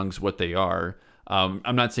huge songs what they are.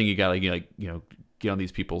 I'm not saying you gotta get on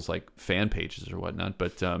these people's like fan pages or whatnot,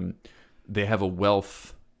 but they have a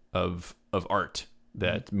wealth of art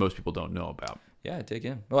that most people don't know about. Yeah, dig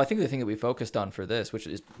in. Well, I think the thing that we focused on for this, which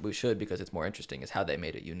is we should because it's more interesting, is how they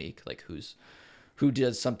made it unique. Like who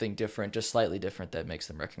does something different, just slightly different, that makes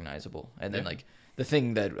them recognizable. And then like the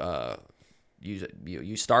thing that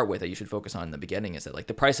you start with that you should focus on in the beginning is that like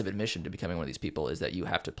the price of admission to becoming one of these people is that you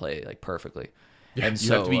have to play like perfectly. Yeah, and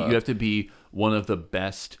you have to be one of the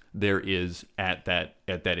best there is at that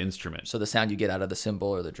instrument. So the sound you get out of the cymbal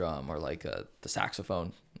or the drum or like the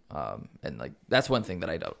saxophone, and like that's one thing that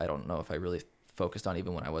I don't know if I really focused on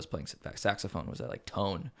even when I was playing saxophone, was that like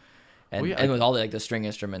tone. And, and with all the string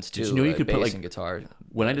instruments too, you could bass put like and guitar.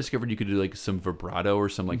 When I discovered you could do like some vibrato or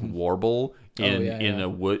some like warble in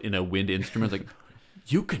a wind instrument, like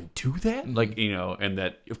you can do that, like and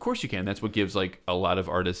that of course you can. That's what gives like a lot of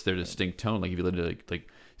artists their distinct tone. Like if you listen to like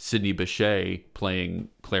Sidney Bechet playing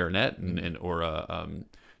clarinet and or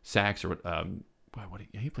sax or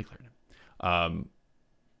he played clarinet.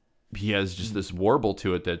 He has just this warble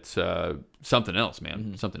to it that's something else,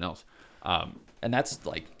 man, something else. And that's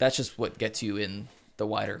just what gets you in the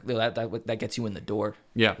wider, that gets you in the door.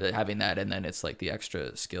 Yeah. Having that, and then it's like the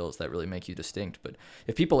extra skills that really make you distinct. But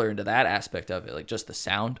if people are into that aspect of it, like just the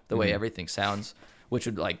sound, the way everything sounds, which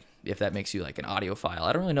would like, if that makes you like an audiophile,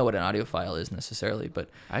 I don't really know what an audiophile is necessarily, but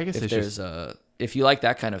I guess if you like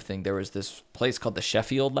that kind of thing, there was this place called the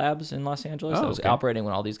Sheffield Labs in Los Angeles that was operating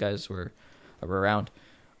when all these guys were around.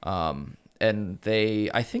 And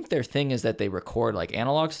I think their thing is that they record like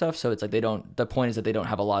analog stuff. So it's like the point is that they don't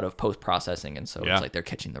have a lot of post processing. And so it's like they're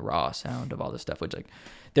catching the raw sound of all this stuff, which like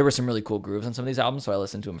there were some really cool grooves on some of these albums. So I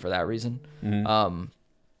listened to them for that reason. And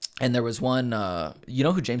there was one, you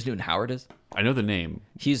know who James Newton Howard is? I know the name.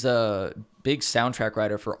 He's a big soundtrack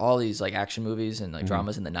writer for all these like action movies and like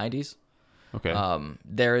dramas in the 90s. Okay.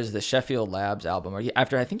 There is the Sheffield Labs album, or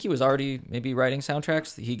after I think he was already maybe writing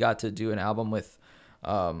soundtracks, he got to do an album with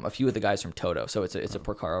a few of the guys from Toto, so it's a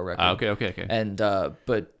Porcaro record. Okay. And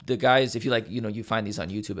but the guys, if you like, you find these on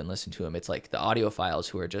YouTube and listen to them. It's like the audiophiles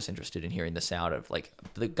who are just interested in hearing the sound of like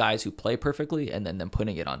the guys who play perfectly, and then them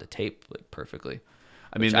putting it onto tape like perfectly.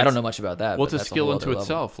 I mean, I don't know much about that. Well, but it's a skill into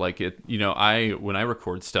itself. Like it, when I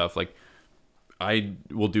record stuff, like I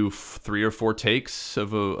will do 3 or 4 takes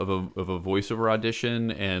of a voiceover audition,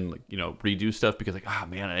 and redo stuff because like,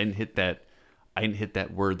 man, I didn't hit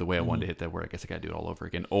that word the way I wanted to hit that word. I guess I got to do it all over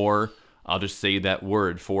again. Or I'll just say that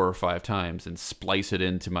word 4 or 5 times and splice it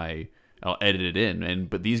into I'll edit it in.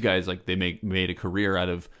 But these guys, like, they made a career out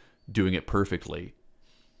of doing it perfectly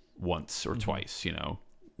once or twice,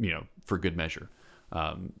 for good measure.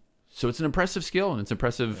 So it's an impressive skill, and it's an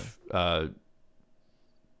impressive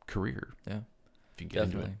career. Yeah. If you get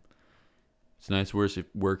into it. It's nice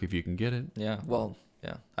work if you can get it. Yeah. Well,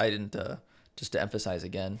 yeah. I didn't, just to emphasize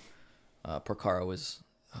again, Porcaro was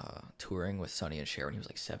touring with Sonny and Cher when he was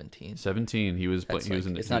like 17. 17. He was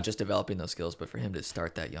playing. It's not just developing those skills, but for him to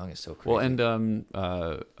start that young is so crazy. Well,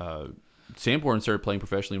 and Sanborn started playing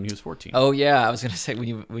professionally when he was 14. Oh yeah, I was gonna say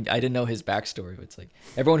when I didn't know his backstory. It's like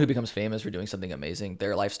everyone who becomes famous for doing something amazing,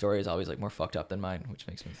 their life story is always like more fucked up than mine, which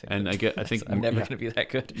makes me think. And I think I'm never gonna be that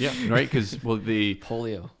good. Yeah, right. Because the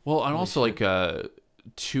polio. Well, and also like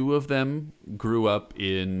 2 of them grew up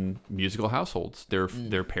in musical households.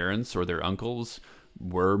 Their parents or their uncles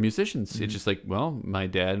were musicians. It's just like, well, my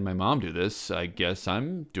dad and my mom do this, I guess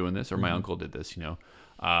I'm doing this, or my uncle did this,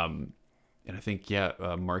 and I think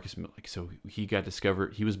Marcus, like, so he got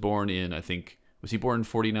discovered. He was born in, I think, was he born in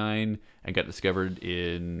 49 and got discovered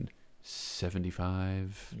in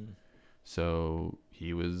 75? So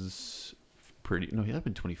he was pretty. No, he had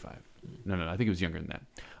been 25. No, I think he was younger than that.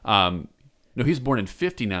 No, he was born in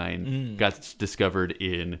 59, got discovered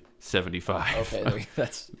in 75. Okay,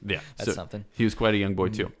 that's so something. He was quite a young boy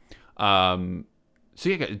too. So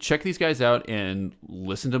check these guys out and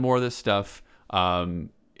listen to more of this stuff.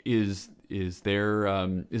 Is there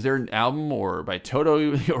an album or by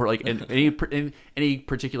Toto or like any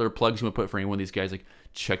particular plugs you want to put for any one of these guys? Like,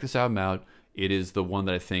 check this album out. It is the one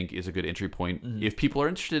that I think is a good entry point if people are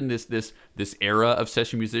interested in this era of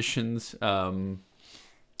session musicians.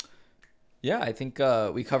 Yeah, I think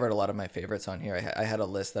we covered a lot of my favorites on here. I had a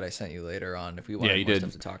list that I sent you later on if we wanted more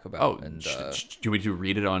stuff to talk about. Oh, and, do you want me to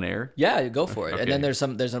read it on air? Yeah, go for it. Okay. And then there's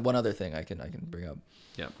one other thing I can bring up.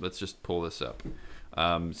 Yeah, let's just pull this up.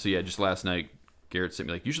 So yeah, just last night, Garrett sent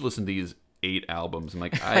me like, you should listen to these 8 albums. I'm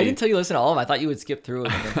like, I didn't tell you to listen to all of them. I thought you would skip through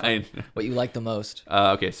it and then I, find what you like the most.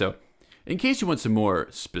 Okay, so in case you want some more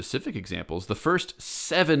specific examples, the first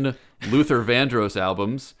 7 Luther Vandross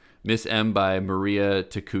albums: Miss M by Maria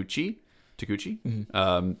Takuchi,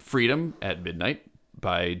 Freedom at Midnight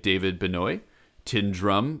by David Benoit, Tin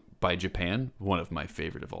Drum by Japan, one of my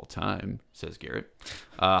favorite of all time, says Garrett.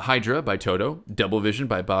 Hydra by Toto, Double Vision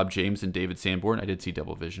by Bob James and David Sanborn. I did see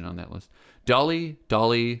Double Vision on that list. Dolly,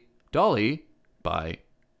 Dolly, Dolly by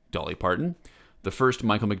Dolly Parton. The first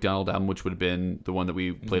Michael McDonald album, which would have been the one that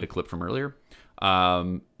we played a clip from earlier.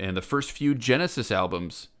 And the first few Genesis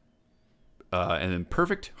albums. And then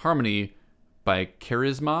Perfect Harmony by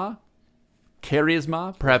Charisma,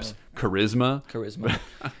 perhaps Charisma.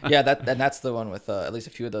 Yeah, that's the one with at least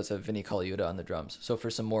a few of those have Vinny Colaiuta on the drums. So for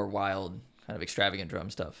some more wild, kind of extravagant drum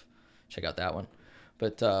stuff, check out that one.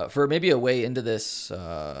 But for maybe a way into this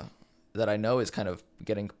that I know is kind of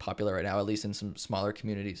getting popular right now, at least in some smaller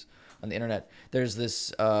communities on the internet, there's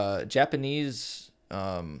this Japanese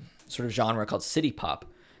sort of genre called city pop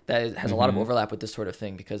that has a lot of overlap with this sort of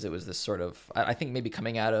thing, because it was this sort of, I think maybe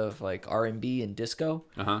coming out of like R&B and disco.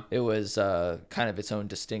 It was kind of its own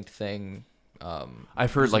distinct thing.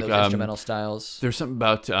 I've heard like instrumental styles. There's something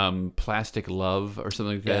about Plastic Love or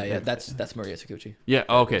something like that. Yeah, that's Maria Takuchi. Yeah,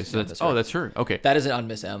 okay, so that's her. Okay, that isn't on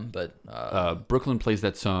Miss M, but Brooklyn plays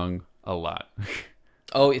that song a lot.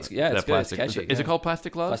 Oh, it's good. Plastic, it's catchy. Is it called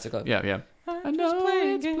Plastic Love? Plastic Love. Yeah. I know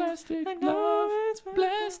it's plastic love. It's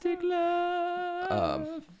plastic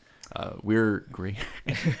love. We're great.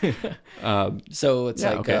 So it's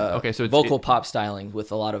so it's vocal pop styling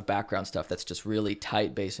with a lot of background stuff that's just really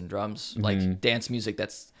tight bass and drums, like dance music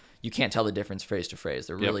that's you can't tell the difference phrase to phrase.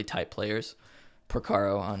 They're really tight players.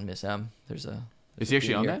 Porcaro on Miss M. Is he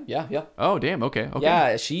actually on that? Yeah. Oh, damn. Okay.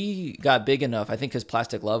 Yeah, she got big enough. I think because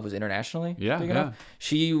Plastic Love was internationally big enough.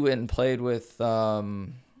 She went and played with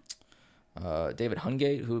David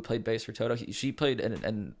Hungate, who played bass for Toto. She played,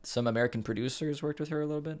 and some American producers worked with her a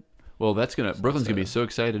little bit. Well, Brooklyn's gonna be so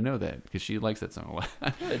excited to know that, because she likes that song a lot.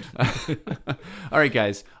 All right,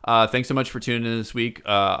 guys. Thanks so much for tuning in this week.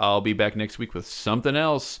 I'll be back next week with something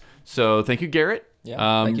else. So thank you, Garrett.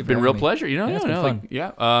 Yeah, thank you for been a real having me. pleasure. It's been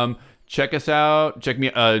fun. Check us out. Check me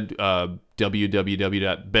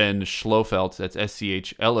www.benschlofelt. That's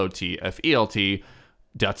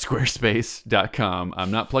SCHLOTFELT.squarespace.com.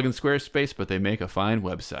 I'm not plugging Squarespace, but they make a fine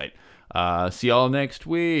website. See y'all next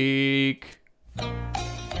week.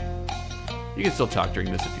 You can still talk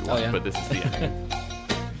during this if you want, but this is the end.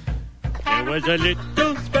 There was a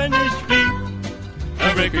little Spanish flea,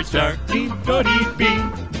 a record star, he thought he'd be.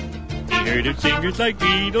 He heard of singers like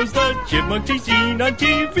Beatles, the Chipmunks he seen on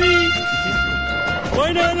TV.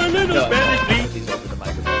 Why not a little Spanish flea?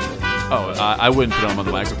 Oh, I wouldn't put them on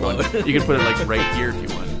the microphone. You can put it like right here if you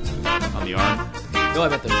want, on the arm. No, I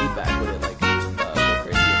meant the feedback. Would it like go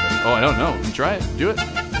crazy? Oh, I don't know. Try it. Do it.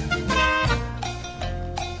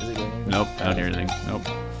 Is it going? Nope, I don't hear anything. Nope,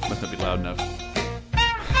 must not be loud enough.